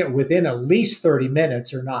drink it within at least 30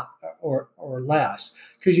 minutes or not or less,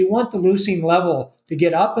 because you want the leucine level to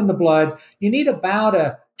get up in the blood. You need about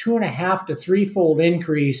a 2.5 to 3-fold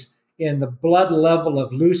increase in the blood level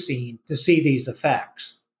of leucine to see these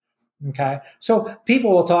effects. Okay, so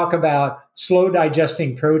people will talk about slow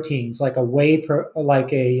digesting proteins like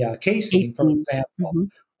like a casein, for Casein. example.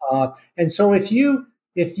 Mhm. And so if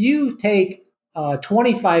you take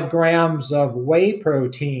 25 grams of whey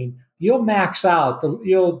protein, you'll max out,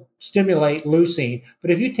 you'll stimulate leucine. But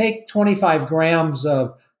if you take 25 grams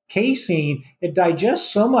of casein, it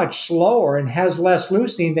digests so much slower and has less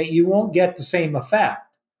leucine that you won't get the same effect.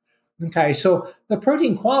 Okay, so the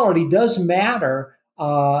protein quality does matter,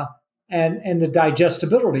 and the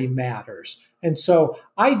digestibility matters. And so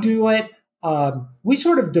I do it. We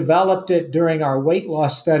sort of developed it during our weight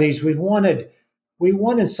loss studies. We wanted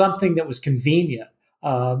something that was convenient.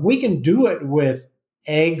 We can do it with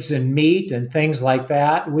eggs and meat and things like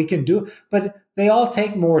that. We can do, but they all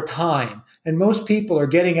take more time. And most people are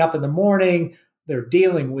getting up in the morning. They're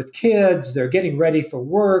dealing with kids. They're getting ready for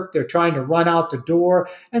work. They're trying to run out the door.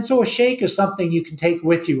 And so a shake is something you can take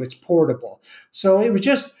with you. It's portable. So it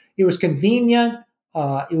was convenient.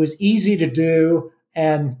 It was easy to do.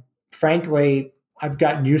 And frankly, I've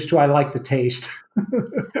gotten used to. I like the taste.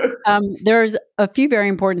 There's a few very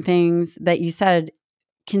important things that you said.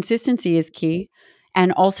 Consistency is key.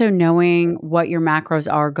 And also knowing what your macros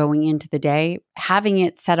are going into the day, having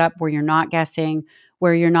it set up where you're not guessing,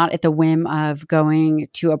 where you're not at the whim of going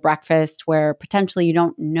to a breakfast where potentially you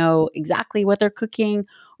don't know exactly what they're cooking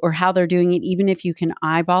or how they're doing it, even if you can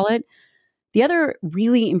eyeball it. The other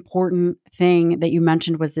really important thing that you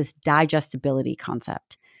mentioned was this digestibility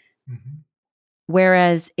concept. Mhm.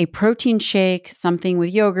 Whereas a protein shake, something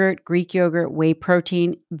with yogurt, Greek yogurt, whey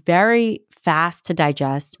protein, very fast to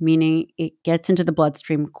digest, meaning it gets into the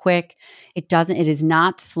bloodstream quick. It is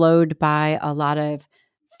not slowed by a lot of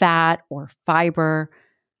fat or fiber.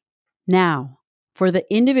 Now, for the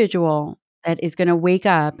individual that is going to wake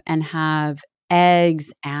up and have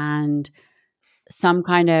eggs and some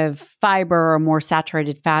kind of fiber or more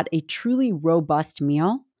saturated fat, a truly robust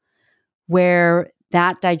meal where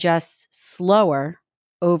that digests slower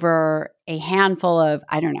over a handful of,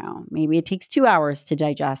 I don't know, maybe it takes 2 hours to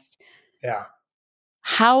digest. Yeah.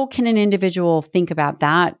 How can an individual think about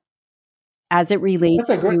that as it That's a relates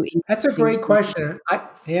great to that's a increasing great insulin? question.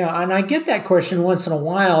 And I get that question once in a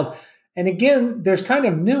while. And again, there's kind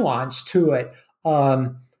of nuance to it.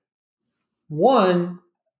 Um, One,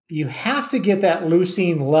 you have to get that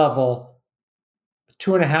leucine level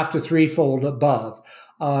 2.5 to 3-fold above.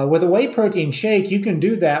 With a whey protein shake, you can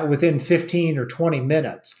do that within 15 or 20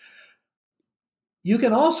 minutes. You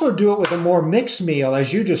can also do it with a more mixed meal,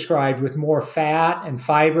 as you described, with more fat and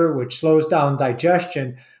fiber, which slows down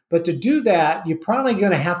digestion. But to do that, you're probably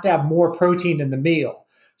going to have more protein in the meal.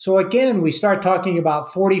 So again, we start talking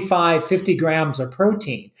about 45, 50 grams of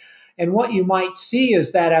protein. And what you might see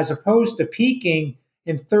is that as opposed to peaking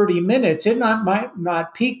in 30 minutes, might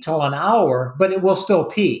not peak till an hour, but it will still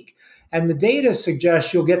peak. And the data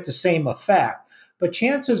suggests you'll get the same effect. But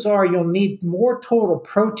chances are you'll need more total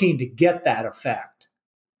protein to get that effect.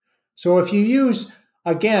 So if you use,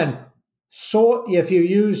 again, so if you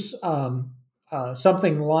use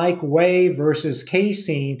something like whey versus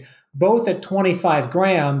casein, both at 25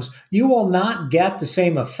 grams, you will not get the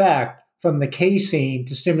same effect from the casein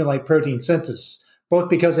to stimulate protein synthesis, both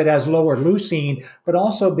because it has lower leucine, but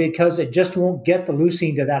also because it just won't get the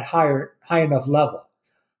leucine to that high enough level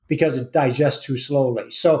because it digests too slowly.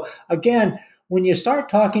 So again, when you start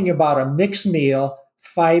talking about a mixed meal,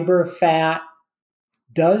 fiber, fat,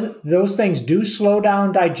 those things do slow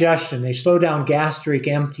down digestion. They slow down gastric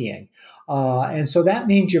emptying. And so that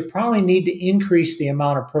means you probably need to increase the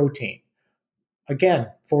amount of protein. Again,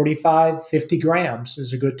 45, 50 grams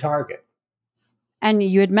is a good target. And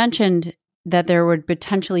you had mentioned that there would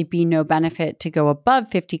potentially be no benefit to go above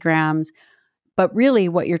 50 grams. But really,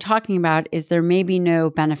 what you're talking about is there may be no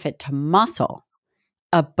benefit to muscle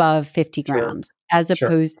above 50 Sure, grams, as sure,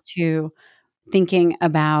 opposed to thinking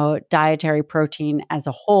about dietary protein as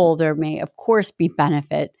a whole. There may, of course, be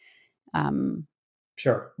benefit, um,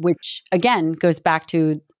 sure. which again goes back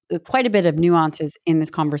to quite a bit of nuances in this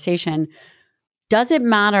conversation. Does it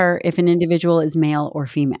matter if an individual is male or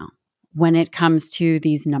female when it comes to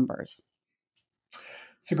these numbers?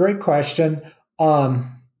 It's a great question.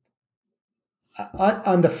 Um,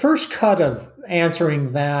 on the first cut of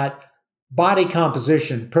answering that, body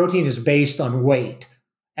composition, protein is based on weight.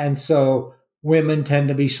 And so women tend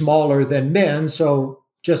to be smaller than men. So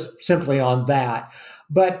just simply on that.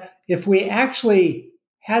 But if we actually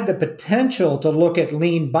had the potential to look at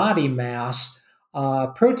lean body mass,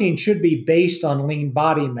 protein should be based on lean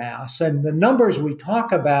body mass. And the numbers we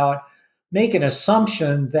talk about make an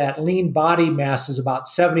assumption that lean body mass is about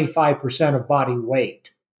 75% of body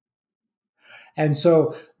weight. And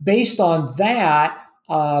so, based on that,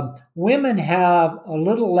 women have a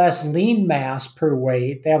little less lean mass per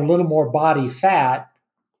weight. They have a little more body fat,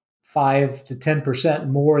 5 to 10%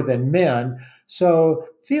 more than men. So,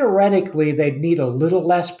 theoretically, they'd need a little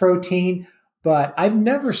less protein, but I've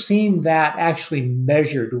never seen that actually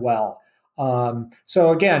measured well.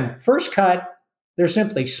 So, again, first cut, they're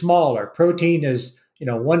simply smaller. Protein is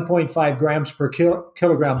 1.5 grams per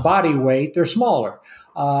kilogram body weight. They're smaller.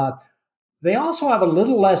 They also have a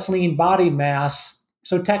little less lean body mass,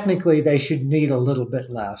 so technically they should need a little bit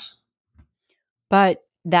less. But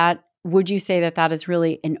that would you say that that is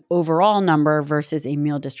really an overall number versus a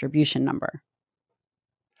meal distribution number?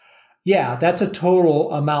 Yeah, that's a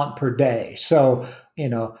total amount per day. So,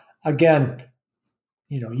 again,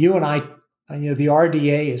 you and I, the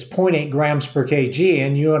RDA is zero point 0.8 grams per kg,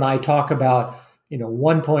 and you and I talk about,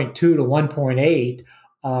 1.2 to 1.8.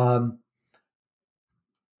 Um,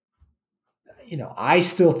 I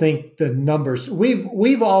still think the numbers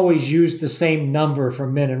we've always used the same number for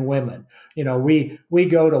men and women. We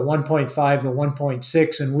go to 1.5 to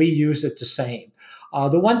 1.6 and we use it the same.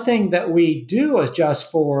 The one thing that we do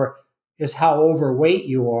adjust for is how overweight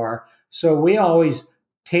you are. So we always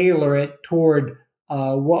tailor it toward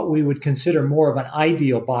what we would consider more of an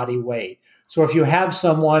ideal body weight. So if you have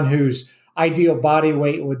someone whose ideal body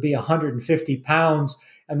weight would be 150 pounds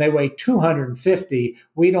and they weigh 250,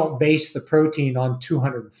 we don't base the protein on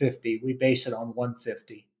 250. We base it on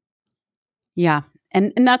 150. Yeah.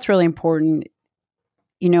 And that's really important,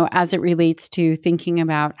 as it relates to thinking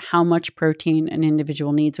about how much protein an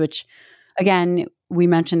individual needs, which again, we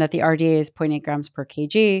mentioned that the RDA is zero point 0.8 grams per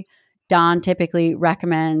kg. Don typically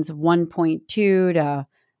recommends 1.2 to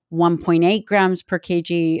 1.8 grams per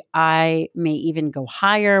kg. I may even go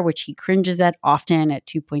higher, which he cringes at often at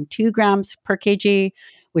 2.2 grams per kg,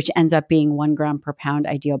 which ends up being 1 gram per pound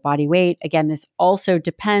ideal body weight. Again, this also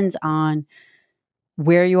depends on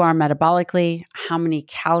where you are metabolically, how many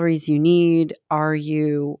calories you need. Are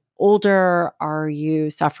you older? Are you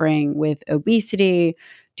suffering with obesity?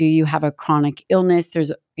 Do you have a chronic illness?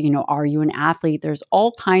 Are you an athlete? There's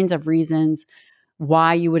all kinds of reasons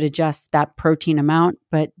why you would adjust that protein amount,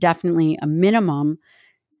 but definitely a minimum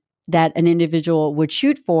that an individual would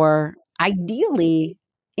shoot for, ideally,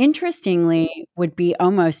 interestingly, would be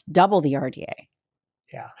almost double the RDA.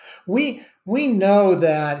 Yeah, we know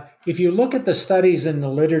that if you look at the studies in the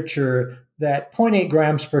literature, that zero point 0.8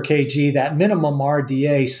 grams per kg, that minimum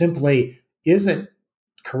RDA simply isn't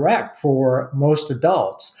correct for most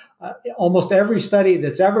adults. Almost every study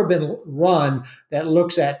that's ever been run that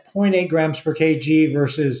looks at zero point 0.8 grams per kg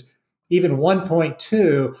versus even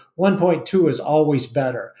 1.2, 1.2 is always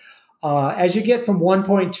better. As you get from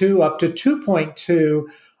 1.2 up to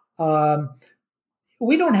 2.2,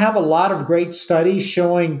 we don't have a lot of great studies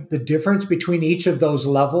showing the difference between each of those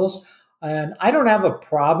levels. And I don't have a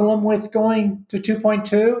problem with going to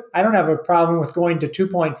 2.2. I don't have a problem with going to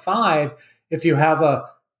 2.5 if you have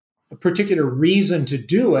a particular reason to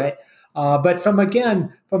do it. But from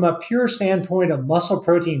a pure standpoint of muscle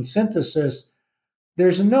protein synthesis,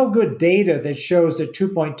 there's no good data that shows that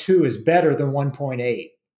 2.2 is better than 1.8.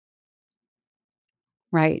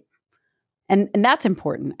 Right. And that's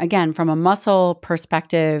important. Again, from a muscle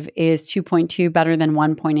perspective, is 2.2 better than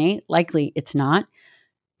 1.8? Likely it's not.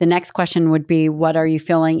 The next question would be, what are you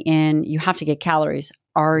filling in? You have to get calories.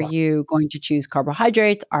 Are Right. you going to choose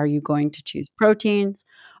carbohydrates? Are you going to choose proteins?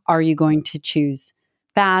 Are you going to choose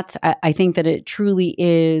fats? I think that it truly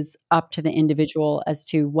is up to the individual as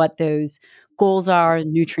to what those goals are,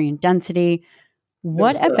 nutrient density. Does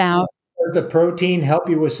What the about does the protein help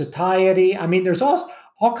you with satiety? I mean, there's all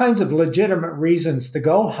kinds of legitimate reasons to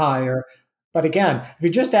go higher. But again, if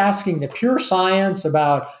you're just asking the pure science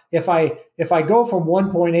about if I go from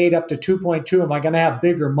 1.8 up to 2.2, am I going to have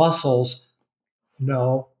bigger muscles?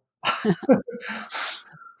 No.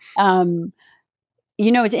 um,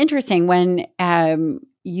 it's interesting when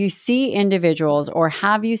you see individuals, or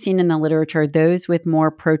have you seen in the literature, those with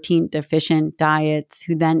more protein deficient diets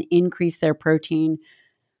who then increase their protein?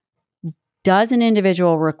 Does an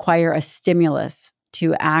individual require a stimulus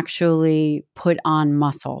to actually put on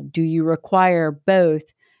muscle? Do you require both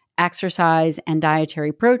exercise and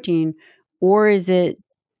dietary protein? Or is it,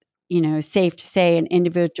 safe to say an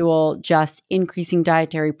individual just increasing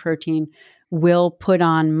dietary protein will put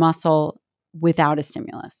on muscle without a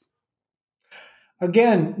stimulus?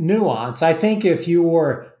 Again, nuance. I think if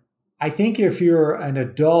you're an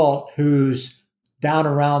adult who's down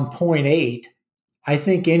around zero point 0.8, I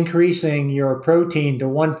think increasing your protein to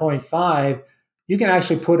 1.5, you can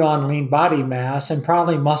actually put on lean body mass and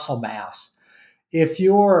probably muscle mass. If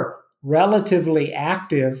you're relatively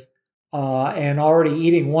active and already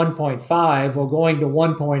eating 1.5, or going to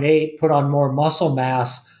 1.8, put on more muscle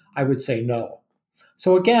mass, I would say no.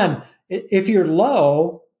 So again, if you're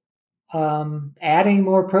low, adding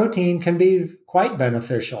more protein can be quite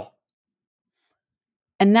beneficial.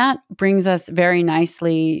 And that brings us very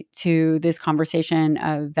nicely to this conversation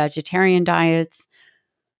of vegetarian diets.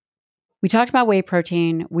 We talked about whey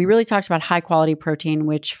protein. We really talked about high quality protein,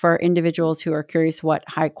 which for individuals who are curious what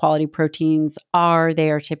high quality proteins are,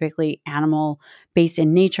 they are typically animal based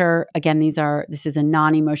in nature. Again, this is a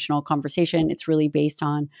non-emotional conversation. It's really based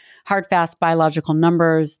on hard, fast biological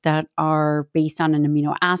numbers that are based on an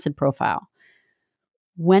amino acid profile.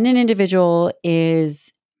 When an individual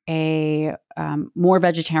is a more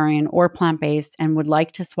vegetarian or plant-based and would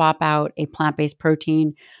like to swap out a plant-based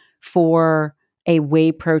protein for a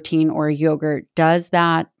whey protein or a yogurt, does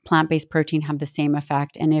that plant-based protein have the same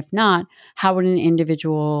effect? And if not, how would an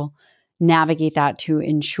individual navigate that to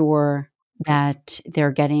ensure that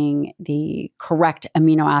they're getting the correct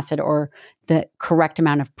amino acid or the correct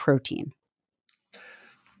amount of protein?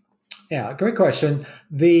 Yeah, great question.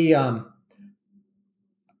 The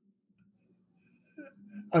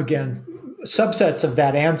Again, subsets of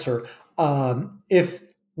that answer. If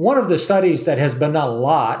one of the studies that has been done a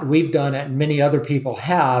lot, we've done it and many other people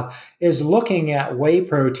have, is looking at whey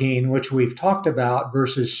protein, which we've talked about,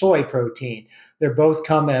 versus soy protein. They're both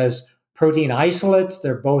come as protein isolates.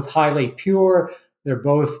 They're both highly pure. They're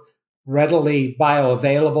both readily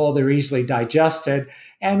bioavailable. They're easily digested.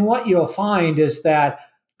 And what you'll find is that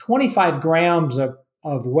 25 grams of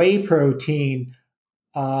whey protein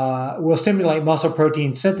will stimulate muscle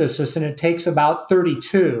protein synthesis, and it takes about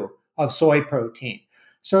 32 of soy protein.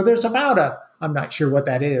 So there's about I'm not sure what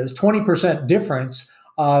that is, 20% difference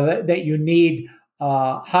that you need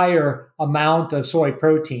higher amount of soy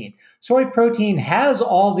protein. Soy protein has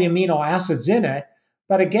all the amino acids in it,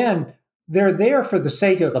 but again, they're there for the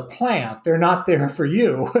sake of the plant. They're not there for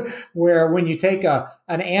you. Where when you take an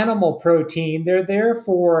animal protein, they're there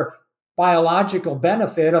for biological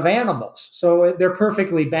benefit of animals. So they're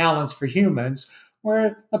perfectly balanced for humans,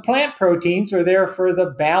 where the plant proteins are there for the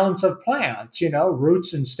balance of plants.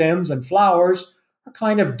 Roots and stems and flowers are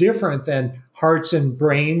kind of different than hearts and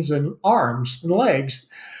brains and arms and legs.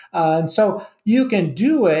 And so you can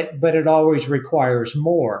do it, but it always requires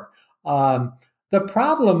more. The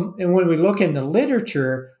problem, and when we look in the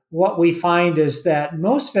literature, what we find is that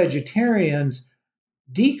most vegetarians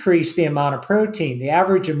decrease the amount of protein. The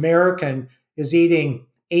average American is eating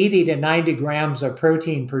 80 to 90 grams of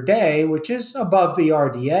protein per day, which is above the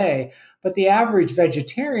RDA, but the average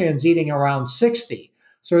vegetarian is eating around 60.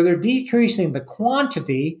 So they're decreasing the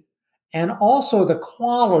quantity and also the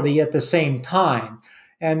quality at the same time.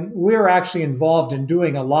 And we're actually involved in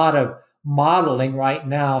doing a lot of modeling right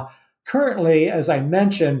now. Currently, as I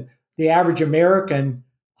mentioned, the average American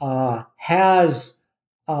has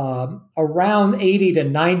around 80 to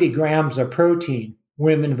 90 grams of protein,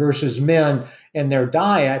 women versus men, in their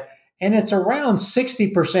diet, and it's around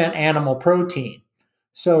 60% animal protein.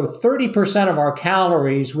 So 30% of our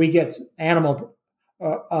calories, we get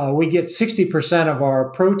 60% of our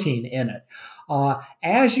protein in it.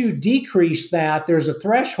 As you decrease that, there's a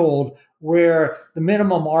threshold where the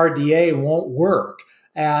minimum RDA won't work.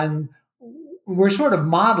 And we're sort of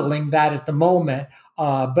modeling that at the moment.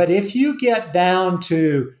 But if you get down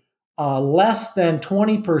to less than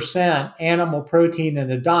 20% animal protein in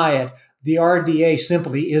the diet, the RDA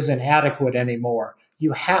simply isn't adequate anymore.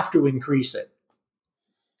 You have to increase it.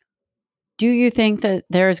 Do you think that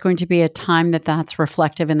there is going to be a time that that's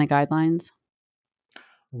reflective in the guidelines?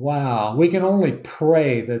 Wow, we can only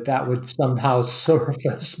pray that that would somehow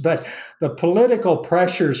surface. But the political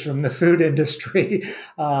pressures from the food industry,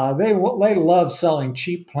 they love selling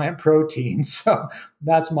cheap plant protein. So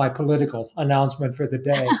that's my political announcement for the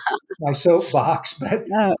day, my soapbox. But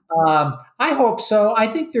No. I hope so. I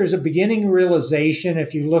think there's a beginning realization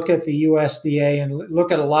if you look at the USDA and look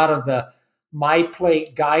at a lot of the My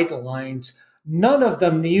Plate guidelines. None of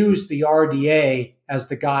them use the RDA as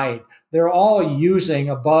the guide. They're all using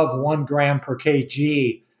above 1 gram per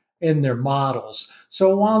kg in their models.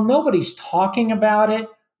 So while nobody's talking about it,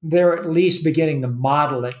 they're at least beginning to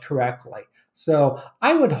model it correctly. So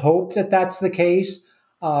I would hope that that's the case.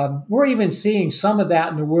 We're even seeing some of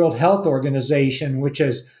that in the World Health Organization, which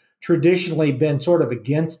has traditionally been sort of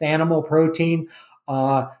against animal protein,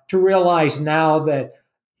 to realize now that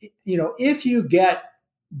if you get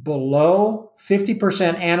below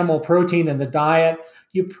 50% animal protein in the diet,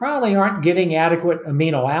 you probably aren't getting adequate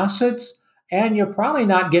amino acids and you're probably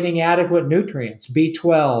not getting adequate nutrients,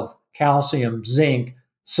 B12, calcium, zinc,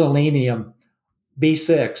 selenium,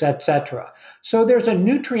 B6, etc. So there's a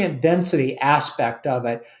nutrient density aspect of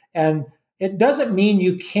it. And it doesn't mean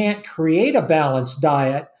you can't create a balanced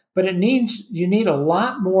diet, but it means you need a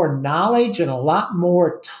lot more knowledge and a lot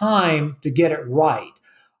more time to get it right.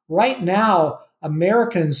 Right now,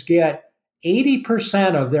 Americans get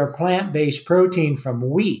 80% of their plant based protein from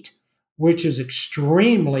wheat, which is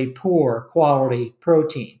extremely poor quality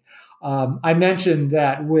protein. I mentioned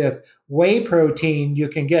that with whey protein, you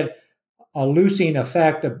can get a leucine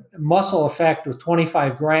effect, a muscle effect with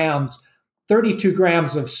 25 grams, 32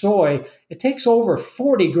 grams of soy. It takes over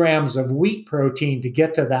 40 grams of wheat protein to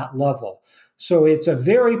get to that level. So it's a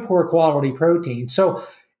very poor quality protein. So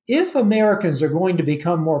if Americans are going to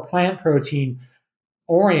become more plant protein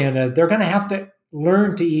oriented, they're going to have to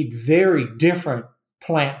learn to eat very different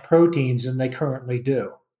plant proteins than they currently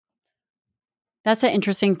do. That's an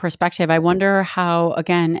interesting perspective. I wonder how,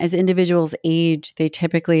 again, as individuals age, they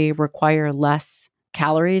typically require less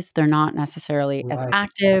calories. They're not necessarily as Right.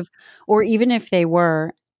 active, or even if they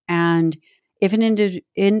were, and if an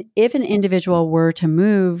individual were to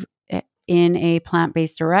move in a plant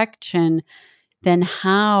based direction, then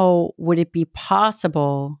how would it be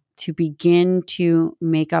possible to begin to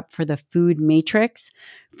make up for the food matrix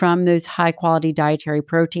from those high quality dietary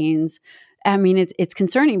proteins? I mean, it's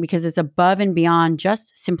concerning because it's above and beyond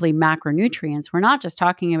just simply macronutrients. We're not just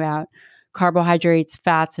talking about carbohydrates,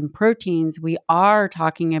 fats, and proteins. We are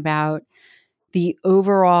talking about the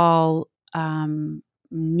overall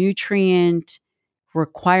nutrient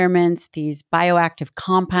requirements, these bioactive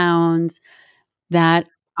compounds that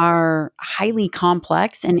are highly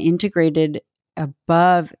complex and integrated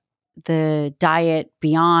above the diet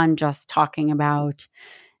beyond just talking about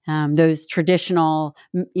those traditional,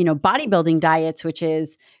 bodybuilding diets, which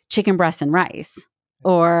is chicken breast and rice,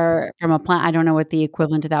 or from a plant. I don't know what the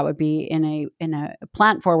equivalent to that would be in a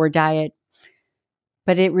plant forward diet,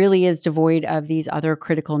 but it really is devoid of these other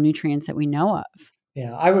critical nutrients that we know of.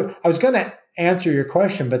 Yeah, I was going to answer your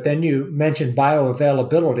question, but then you mentioned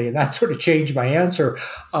bioavailability, and that sort of changed my answer.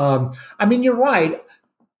 I mean, you're right.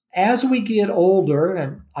 As we get older,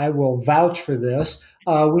 and I will vouch for this,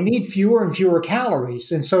 we need fewer and fewer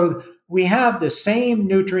calories. And so we have the same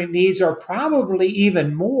nutrient needs, or probably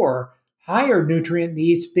even more higher nutrient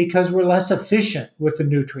needs, because we're less efficient with the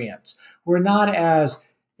nutrients. We're not as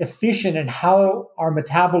efficient in how our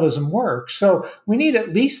metabolism works. So we need at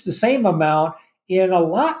least the same amount in a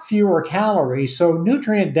lot fewer calories. So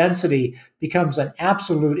nutrient density becomes an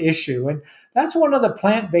absolute issue. And that's one of the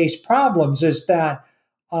plant based problems is that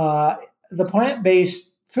uh, the plant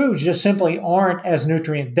based foods just simply aren't as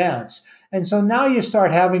nutrient dense. And so now you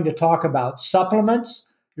start having to talk about supplements.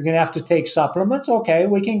 You're going to have to take supplements. Okay,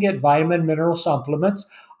 we can get vitamin, mineral supplements.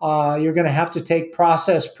 You're going to have to take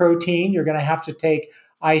processed protein. You're going to have to take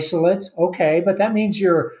isolates. Okay, but that means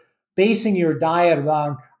you're basing your diet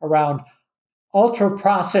around ultra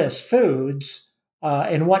processed foods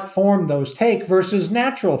and what form those take versus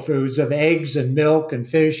natural foods of eggs and milk and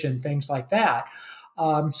fish and things like that.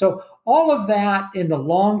 So, all of that in the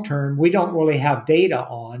long term, we don't really have data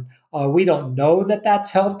on. We don't know that that's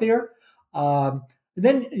healthier.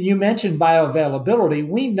 Then you mentioned bioavailability.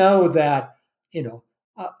 We know that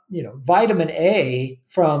vitamin A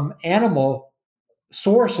from animal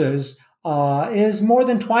sources is more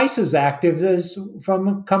than twice as active as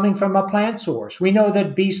from coming from a plant source. We know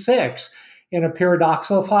that B6 in a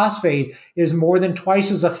pyridoxal phosphate is more than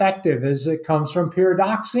twice as effective as it comes from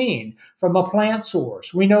pyridoxine from a plant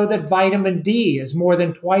source. We know that vitamin D is more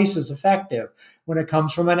than twice as effective when it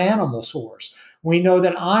comes from an animal source. We know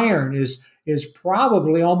that iron is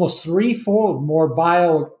probably almost threefold more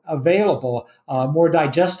bioavailable, more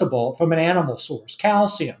digestible from an animal source.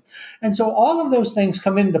 Calcium, and so all of those things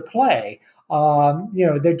come into play.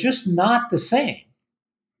 They're just not the same.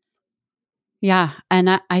 Yeah.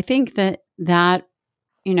 And I think that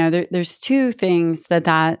there's two things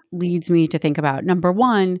that leads me to think about. Number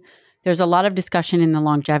one, there's a lot of discussion in the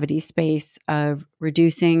longevity space of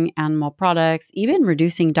reducing animal products, even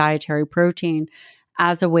reducing dietary protein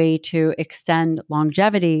as a way to extend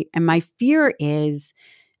longevity. And my fear is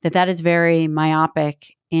that is very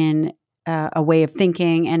myopic in a way of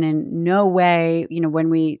thinking, and in no way, when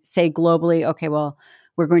we say globally, okay, well,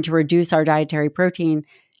 we're going to reduce our dietary protein,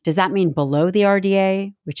 does that mean below the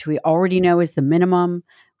RDA, which we already know is the minimum,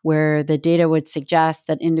 where the data would suggest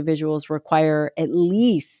that individuals require at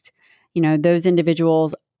least, those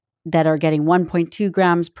individuals that are getting 1.2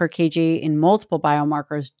 grams per kg in multiple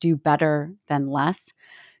biomarkers do better than less?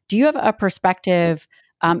 Do you have a perspective?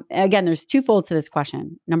 Again, there's two folds to this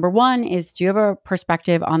question. Number one is, do you have a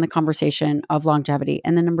perspective on the conversation of longevity?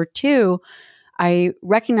 And then number two, I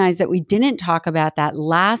recognize that we didn't talk about that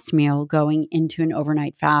last meal going into an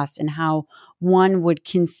overnight fast and how one would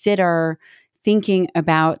consider thinking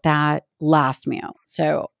about that last meal.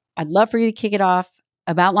 So I'd love for you to kick it off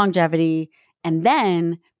about longevity and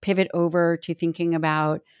then pivot over to thinking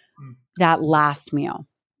about that last meal.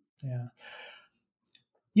 Yeah.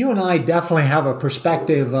 You and I definitely have a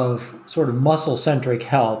perspective of sort of muscle centric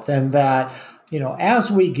health, and that, as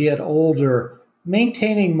we get older,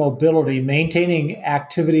 maintaining mobility, maintaining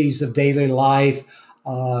activities of daily life,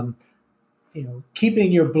 um,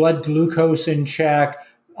 keeping your blood glucose in check,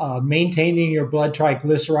 maintaining your blood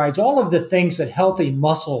triglycerides, all of the things that healthy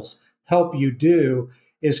muscles help you do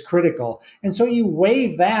is critical. And so you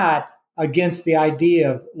weigh that against the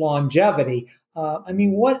idea of longevity.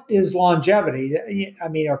 What is longevity?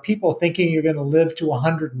 Are people thinking you're going to live to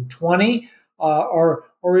 120?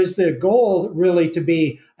 Or is the goal really to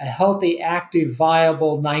be a healthy, active,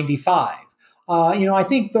 viable 95? I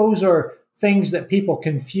think those are things that people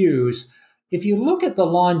confuse. If you look at the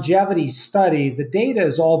longevity study, the data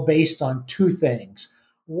is all based on two things.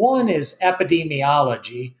 One is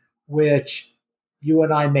epidemiology, which you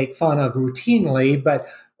and I make fun of routinely, but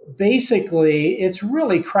basically it's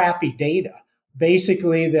really crappy data.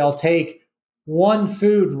 Basically, they'll take one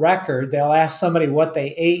food record, they'll ask somebody what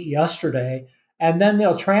they ate yesterday, and then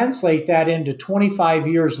they'll translate that into 25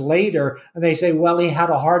 years later, and they say, well, he had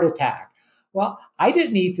a heart attack. Well, I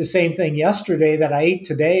didn't eat the same thing yesterday that I ate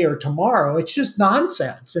today or tomorrow. It's just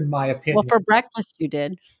nonsense, in my Well, opinion. for breakfast, you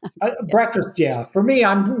did. Yeah. Breakfast, yeah. For me,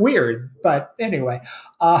 I'm weird, but anyway.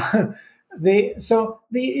 So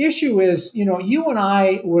the issue is, you and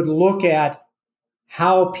I would look at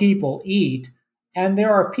how people eat, and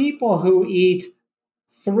there are people who eat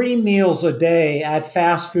 3 meals a day at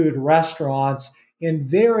fast food restaurants in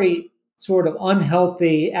very sort of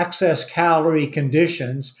unhealthy, excess calorie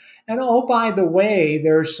conditions. And oh, by the way,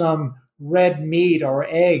 there's some red meat or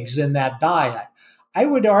eggs in that diet. I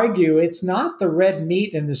would argue it's not the red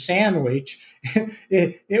meat in the sandwich.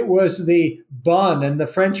 it was the bun and the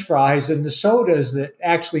French fries and the sodas that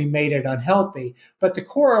actually made it unhealthy. But the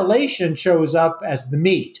correlation shows up as the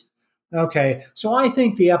meat. Okay, so I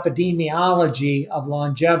think the epidemiology of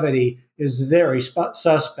longevity is very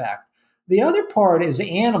suspect. The other part is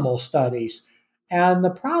animal studies. And the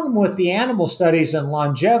problem with the animal studies and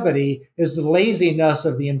longevity is the laziness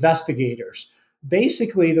of the investigators.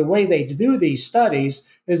 Basically, the way they do these studies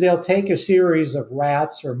is they'll take a series of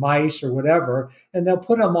rats or mice or whatever, and they'll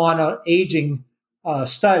put them on an aging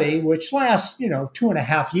study, which lasts,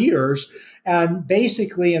 2.5 years. And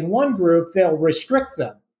basically, in one group, they'll restrict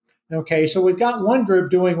them. Okay, so we've got one group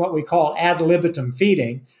doing what we call ad libitum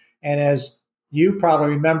feeding. And as you probably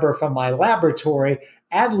remember from my laboratory,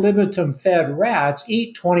 ad libitum fed rats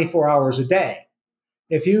eat 24 hours a day.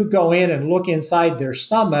 If you go in and look inside their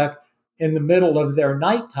stomach in the middle of their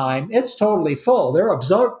nighttime, it's totally full. They're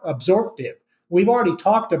absorptive. We've already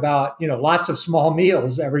talked about, lots of small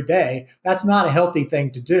meals every day. That's not a healthy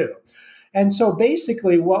thing to do. And so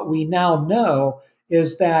basically what we now know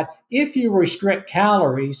is that if you restrict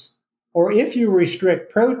calories or if you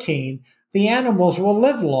restrict protein, the animals will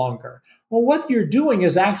live longer. Well, what you're doing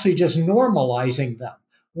is actually just normalizing them.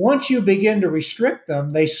 Once you begin to restrict them,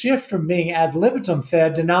 they shift from being ad libitum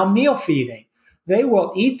fed to now meal feeding. they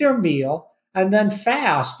will eat their meal and then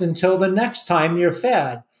fast until the next time you're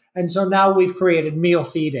fed. And so now we've created meal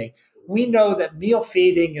feeding. We know that meal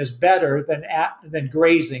feeding is better than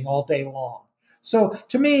grazing all day long. So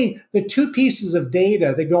to me, the two pieces of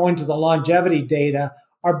data that go into the longevity data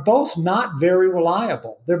are both not very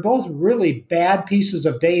reliable. They're both really bad pieces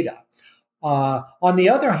of data. On the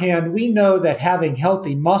other hand, we know that having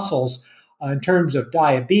healthy muscles in terms of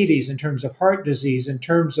diabetes, in terms of heart disease, in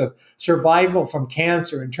terms of survival from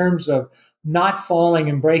cancer, in terms of not falling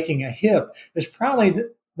and breaking a hip, is probably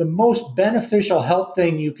the most beneficial health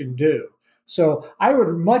thing you can do. So I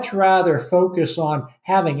would much rather focus on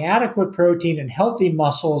having adequate protein and healthy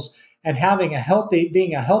muscles and being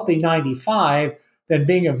a healthy 95 than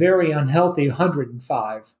being a very unhealthy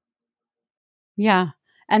 105. Yeah.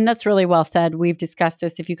 And that's really well said. We've discussed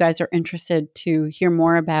this. If you guys are interested to hear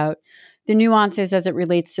more about the nuances as it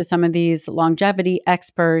relates to some of these longevity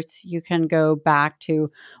experts, you can go back to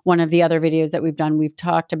one of the other videos that we've done. We've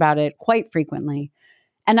talked about it quite frequently.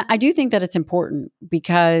 And I do think that it's important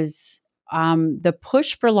because the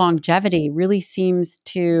push for longevity really seems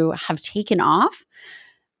to have taken off,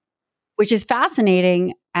 which is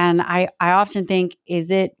fascinating. And I often think,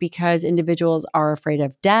 is it because individuals are afraid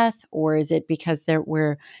of death, or is it because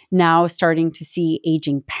we're now starting to see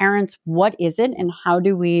aging parents? What is it? And how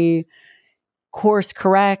do we course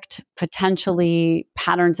correct potentially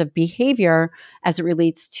patterns of behavior as it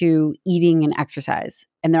relates to eating and exercise?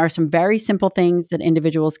 And there are some very simple things that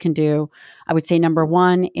individuals can do. I would say number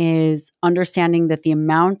one is understanding that the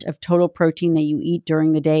amount of total protein that you eat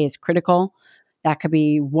during the day is critical. That could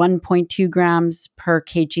be 1.2 grams per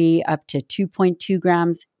kg up to 2.2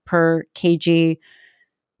 grams per kg,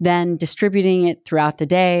 then distributing it throughout the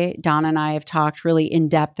day. Don and I have talked really in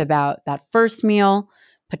depth about that first meal.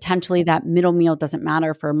 Potentially, that middle meal doesn't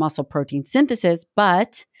matter for muscle protein synthesis,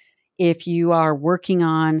 but if you are working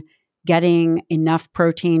on getting enough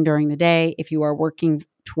protein during the day, if you are working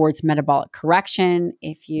towards metabolic correction,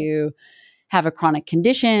 if you have a chronic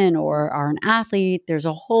condition or are an athlete, there's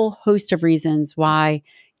a whole host of reasons why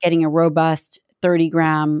getting a robust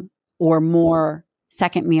 30-gram or more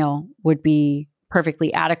second meal would be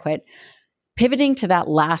perfectly adequate. Pivoting to that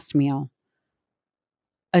last meal,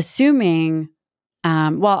 assuming,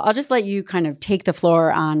 well, I'll just let you kind of take the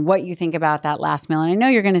floor on what you think about that last meal. And I know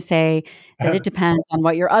you're going to say that it depends on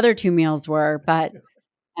what your other two meals were, but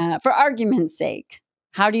for argument's sake,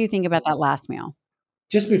 how do you think about that last meal?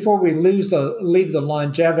 Just before we leave the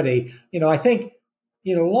longevity, I think,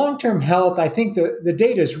 long-term health, I think the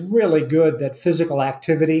data is really good that physical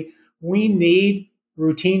activity, we need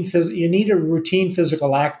you need a routine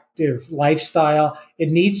physical active lifestyle. It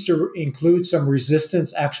needs to include some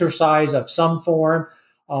resistance exercise of some form.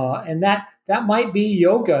 And that might be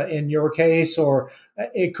yoga in your case, or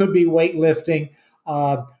it could be weightlifting.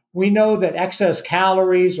 We know that excess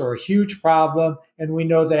calories are a huge problem, and we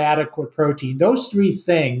know that adequate protein. Those three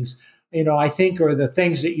things, I think are the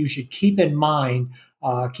things that you should keep in mind.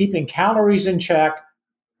 Keeping calories in check,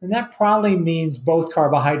 and that probably means both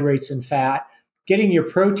carbohydrates and fat. Getting your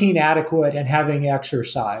protein adequate and having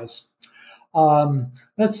exercise.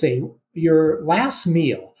 Let's see, your last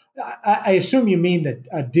meal. I assume you mean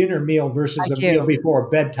a dinner meal I versus a meal do. before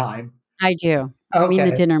bedtime. I do. I mean the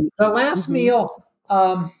Okay. dinner The meal. last Mhm. meal,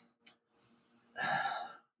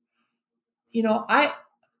 you know, I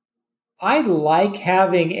I like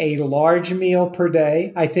having a large meal per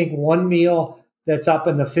day. I think one meal that's up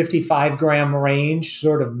in the 55-gram range,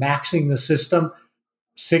 sort of maxing the system,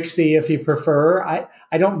 60 if you prefer. I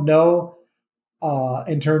don't know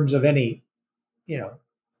in terms of any, you know,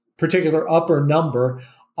 particular upper number.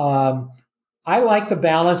 Um, I like the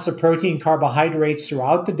balance of protein carbohydrates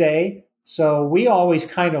throughout the day. So we always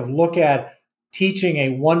kind of look at teaching a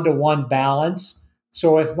 1-to-1 balance.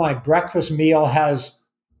 So if my breakfast meal has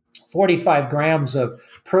 45 grams of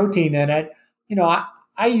protein in it,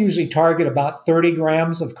 I usually target about 30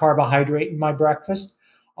 grams of carbohydrate in my breakfast.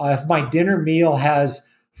 If my dinner meal has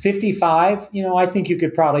 55, I think you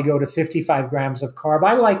could probably go to 55 grams of carb.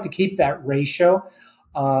 I like to keep that ratio.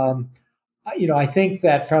 Um, I think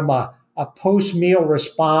that from a post meal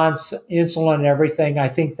response, insulin and everything, I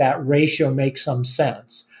think that ratio makes some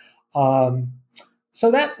sense. Um, so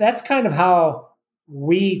that's kind of how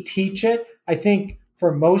we teach it. I think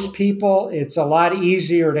for most people, it's a lot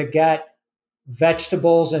easier to get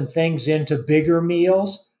vegetables and things into bigger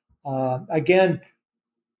meals. Again,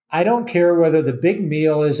 I don't care whether the big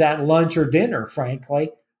meal is at lunch or dinner,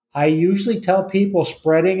 frankly. I usually tell people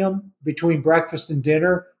spreading them between breakfast and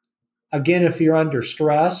dinner, again, if you're under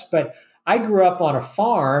stress. But I grew up on a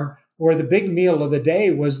farm where the big meal of the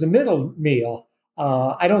day was the middle meal.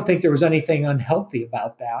 I don't think there was anything unhealthy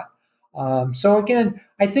about that. So again,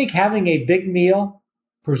 I think having a big meal,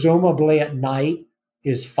 presumably at night,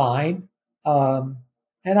 is fine. Um,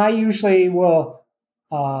 and I usually will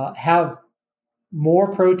have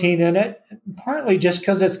more protein in it, partly just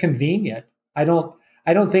because it's convenient. I don't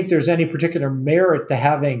I don't think there's any particular merit to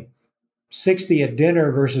having 60 at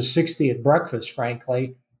dinner versus 60 at breakfast,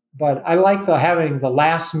 frankly. But I like having the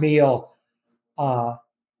last meal uh,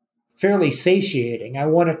 fairly satiating. I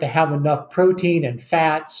want it to have enough protein and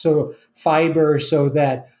fat, so fiber, so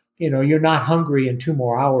that you're not hungry in 2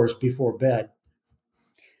 more hours before bed.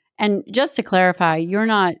 And just to clarify, you're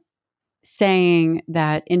not saying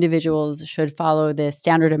that individuals should follow the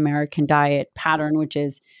standard American diet pattern, which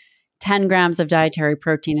is 10 grams of dietary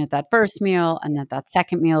protein at that first meal, and that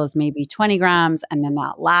second meal is maybe 20 grams, and then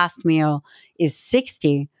that last meal is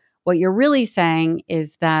 60. What you're really saying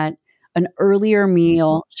is that an earlier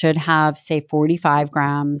meal should have, say, 45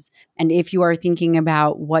 grams. And if you are thinking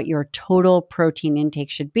about what your total protein intake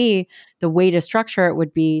should be, the way to structure it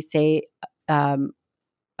would be, say, um,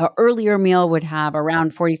 an earlier meal would have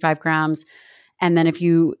around 45 grams. And then if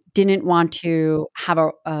you didn't want to have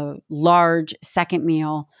a large second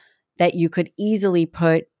meal, that you could easily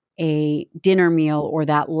put a dinner meal or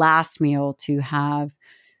that last meal to have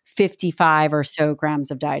 55 or so grams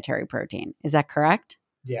of dietary protein. Is that correct?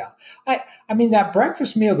 Yeah. I mean, that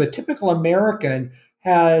breakfast meal, the typical American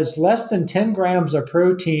has less than 10 grams of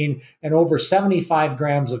protein and over 75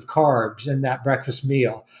 grams of carbs in that breakfast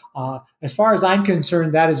meal. As far as I'm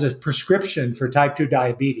concerned, that is a prescription for type 2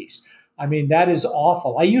 diabetes. I mean, that is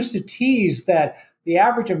awful. I used to tease that the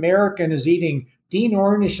average American is eating Dean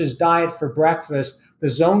Ornish's diet for breakfast, the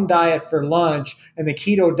zone diet for lunch, and the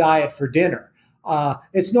keto diet for dinner.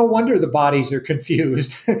 It's no wonder the bodies are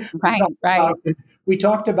confused. Right, right. We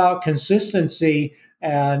talked about consistency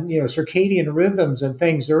and circadian rhythms and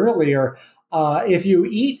things earlier. If you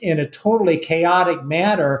eat in a totally chaotic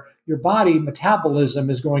manner, your body metabolism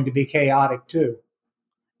is going to be chaotic too.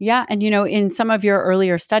 Yeah. And, in some of your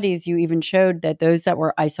earlier studies, you even showed that those that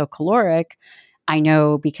were isocaloric, I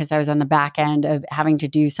know because I was on the back end of having to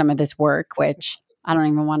do some of this work, which I don't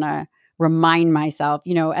even want to remind myself,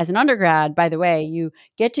 as an undergrad, by the way, you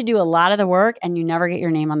get to do a lot of the work and you never get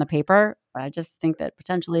your name on the paper. I just think that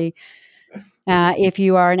potentially, if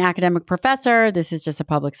you are an academic professor, this is just a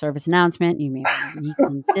public service announcement. You may want to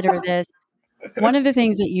reconsider this. One of the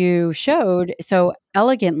things that you showed so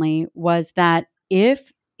elegantly was that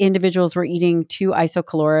if individuals were eating too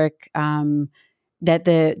isocaloric, that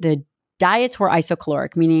the diets were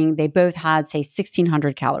isocaloric, meaning they both had, say,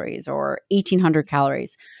 1,600 calories or 1,800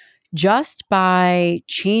 calories, just by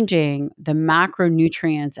changing the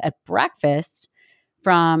macronutrients at breakfast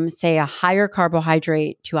from, say, a higher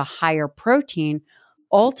carbohydrate to a higher protein,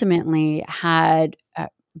 ultimately had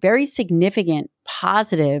very significant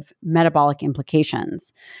positive metabolic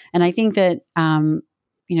implications. And I think that,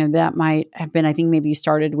 that might have been, I think maybe you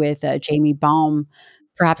started with Jamie Baum.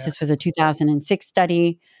 Perhaps Yeah. this was a 2006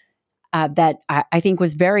 study that I think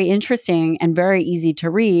was very interesting and very easy to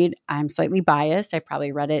read. I'm slightly biased. I've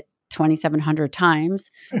probably read it 2,700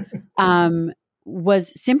 times. um,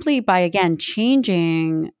 was simply by, again,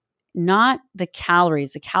 changing not the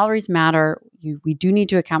calories. The calories matter. We do need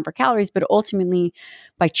to account for calories, but ultimately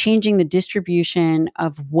by changing the distribution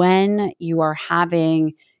of when you are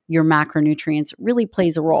having your macronutrients really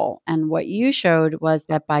plays a role. And what you showed was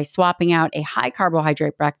that by swapping out a high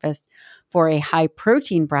carbohydrate breakfast for a high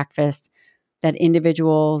protein breakfast, that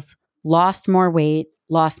individuals lost more weight,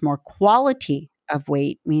 lost more quality of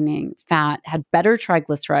weight, meaning fat, had better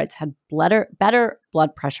triglycerides, had better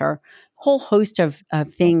blood pressure, a whole host of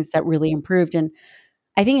things that really improved. And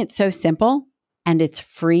I think it's so simple and it's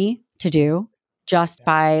free to do just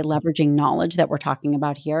by leveraging knowledge that we're talking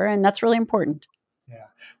about here. And that's really important.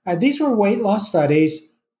 Yeah. These were weight loss studies.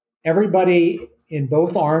 Everybody in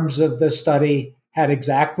both arms of the study had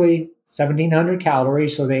exactly 1,700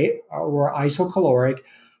 calories, so they were isocaloric.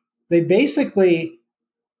 They basically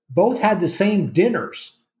both had the same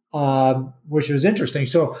dinners, which was interesting.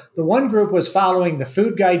 So the one group was following the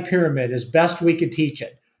food guide pyramid as best we could teach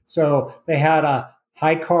it. So they had a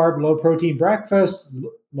high carb, low protein breakfast,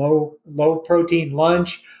 low protein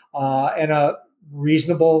lunch, and a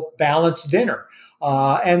reasonable balanced dinner.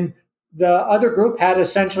 And the other group had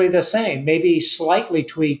essentially the same, maybe slightly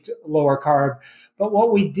tweaked lower carb. But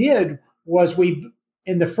what we did was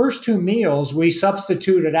in the first two meals, we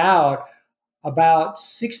substituted out about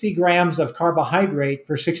 60 grams of carbohydrate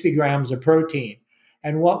for 60 grams of protein.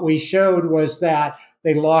 And what we showed was that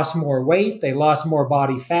they lost more weight, they lost more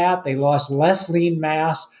body fat, they lost less lean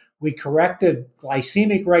mass. We corrected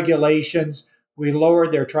glycemic regulations. we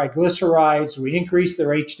lowered their triglycerides, we increased their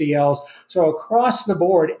HDLs. So across the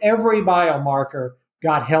board, every biomarker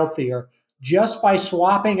got healthier just by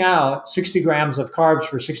swapping out 60 grams of carbs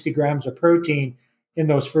for 60 grams of protein in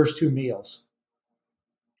those first two meals.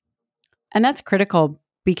 And that's critical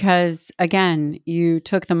because, again, you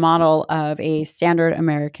took the model of a standard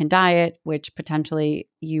American diet, which potentially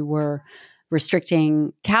you were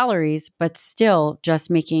restricting calories, but still just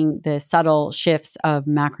making the subtle shifts of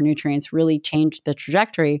macronutrients really changed the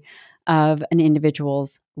trajectory of an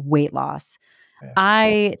individual's weight loss. Yeah.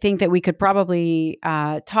 I think that we could probably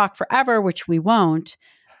talk forever, which we won't.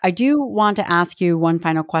 I do want to ask you one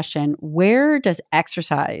final question. Where does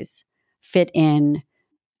exercise fit in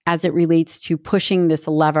as it relates to pushing this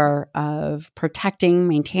lever of protecting,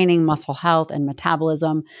 maintaining muscle health and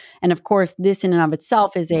metabolism? And of course, this in and of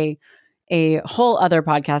itself is a whole other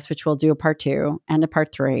podcast, which we'll do a part 2 and a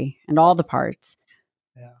part 3 and all the parts.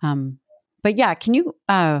 Yeah. But yeah, can you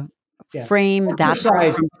frame that for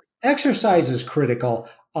us? Exercise is critical.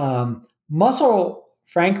 Muscle,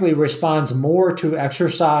 frankly, responds more to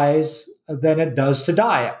exercise than it does to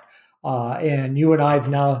diet. And you and I have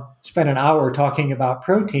now spent an hour talking about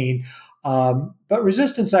protein, but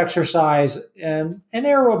resistance exercise and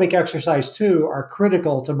aerobic exercise too are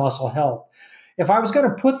critical to muscle health. If I was going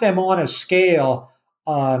to put them on a scale,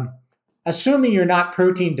 assuming you're not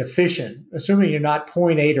protein deficient, assuming you're not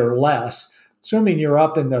 0.8 or less, assuming you're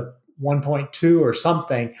up in the 1.2 or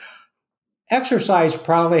something, exercise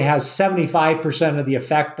probably has 75% of the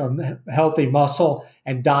effect on healthy muscle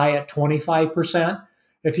and diet 25%.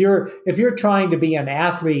 If you're trying to be an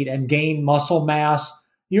athlete and gain muscle mass,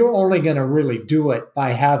 you're only going to really do it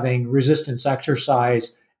by having resistance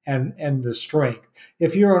exercise and the strength.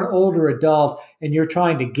 If you're an older adult and you're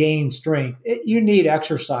trying to gain strength, you need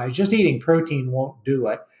exercise. Just eating protein won't do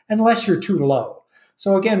it unless you're too low.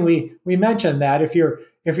 So again, we mentioned that if you're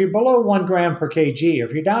below 1 gram per kg,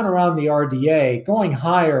 if you're down around the RDA, going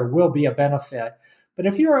higher will be a benefit. But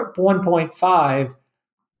if you're at 1.5,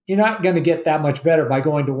 you're not going to get that much better by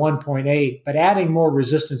going to 1.8, but adding more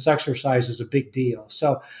resistance exercise is a big deal.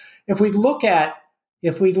 So if we look at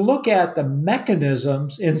the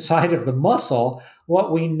mechanisms inside of the muscle,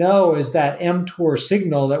 what we know is that mTOR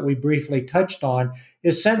signal that we briefly touched on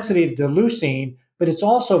is sensitive to leucine, but it's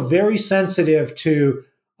also very sensitive to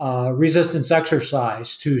resistance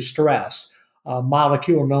exercise, to stress. A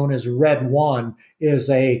molecule known as RED1 is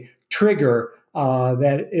a trigger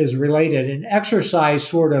that is related, and exercise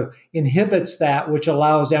sort of inhibits that, which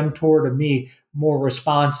allows mTOR to be more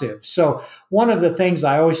responsive. So one of the things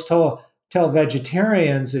I always tell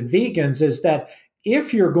vegetarians and vegans is that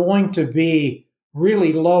if you're going to be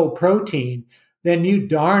really low protein, then you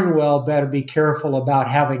darn well better be careful about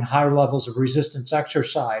having high levels of resistance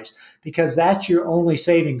exercise, because that's your only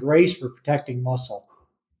saving grace for protecting muscle.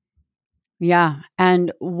 Yeah.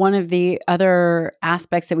 And one of the other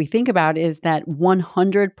aspects that we think about is that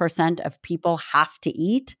 100% of people have to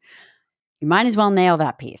eat. You might as well nail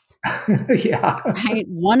that piece. Yeah. Right?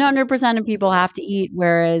 100% of people have to eat,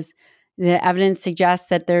 whereas the evidence suggests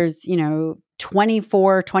that there's,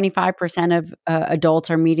 24, 25% of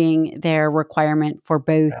adults are meeting their requirement for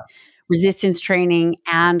both resistance training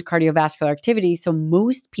and cardiovascular activity. So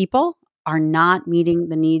most people are not meeting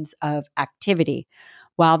the needs of activity.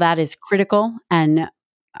 While that is critical and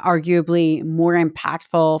arguably more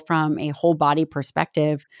impactful from a whole body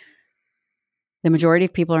perspective, the majority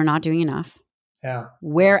of people are not doing enough. Yeah.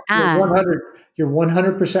 Whereas you're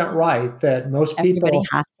 100% right that most everybody people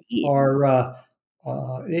has to eat. are,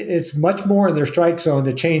 it's much more in their strike zone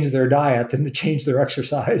to change their diet than to change their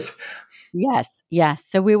exercise. Yes, yes.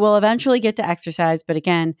 So we will eventually get to exercise, but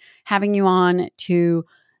again, having you on to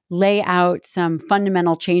lay out some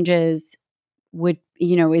fundamental changes would,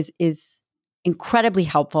 is incredibly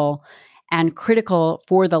helpful and critical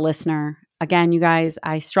for the listener. Again, you guys,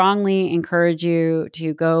 I strongly encourage you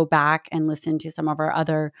to go back and listen to some of our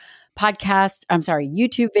other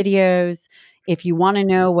YouTube videos. If you want to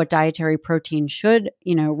know what dietary protein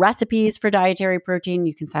recipes for dietary protein,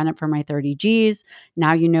 you can sign up for my 30 Gs.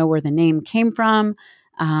 Now you know where the name came from.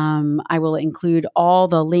 I will include all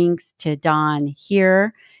the links to Don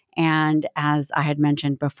here. And as I had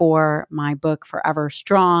mentioned before, my book, Forever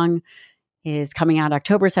Strong, is coming out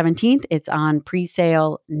October 17th. It's on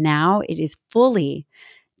pre-sale now. It is fully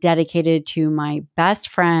dedicated to my best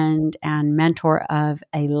friend and mentor of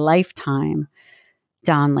a lifetime,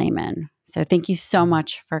 Don Layman. So thank you so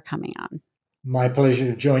much for coming on. My pleasure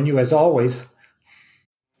to join you as always.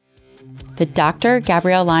 The Dr.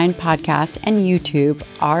 Gabrielle Lyon podcast and YouTube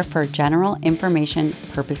are for general information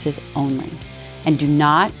purposes only. and do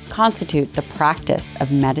not constitute the practice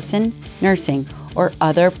of medicine, nursing, or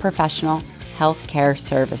other professional healthcare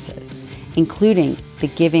services, including the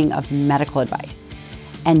giving of medical advice.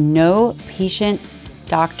 And no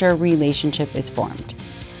patient-doctor relationship is formed.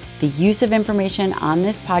 The use of information on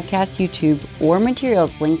this podcast, YouTube, or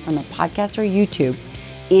materials linked from the podcast or YouTube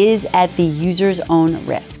is at the user's own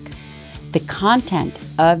risk. The content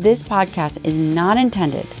of this podcast is not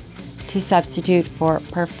intended to substitute for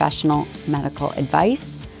professional medical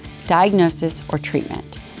advice, diagnosis, or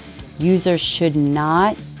treatment. Users should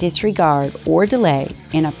not disregard or delay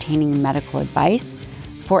in obtaining medical advice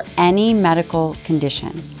for any medical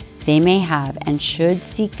condition they may have and should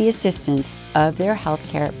seek the assistance of their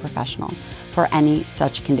healthcare professional for any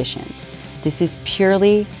such conditions. This is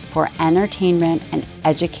purely for entertainment and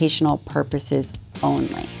educational purposes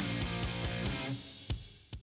only.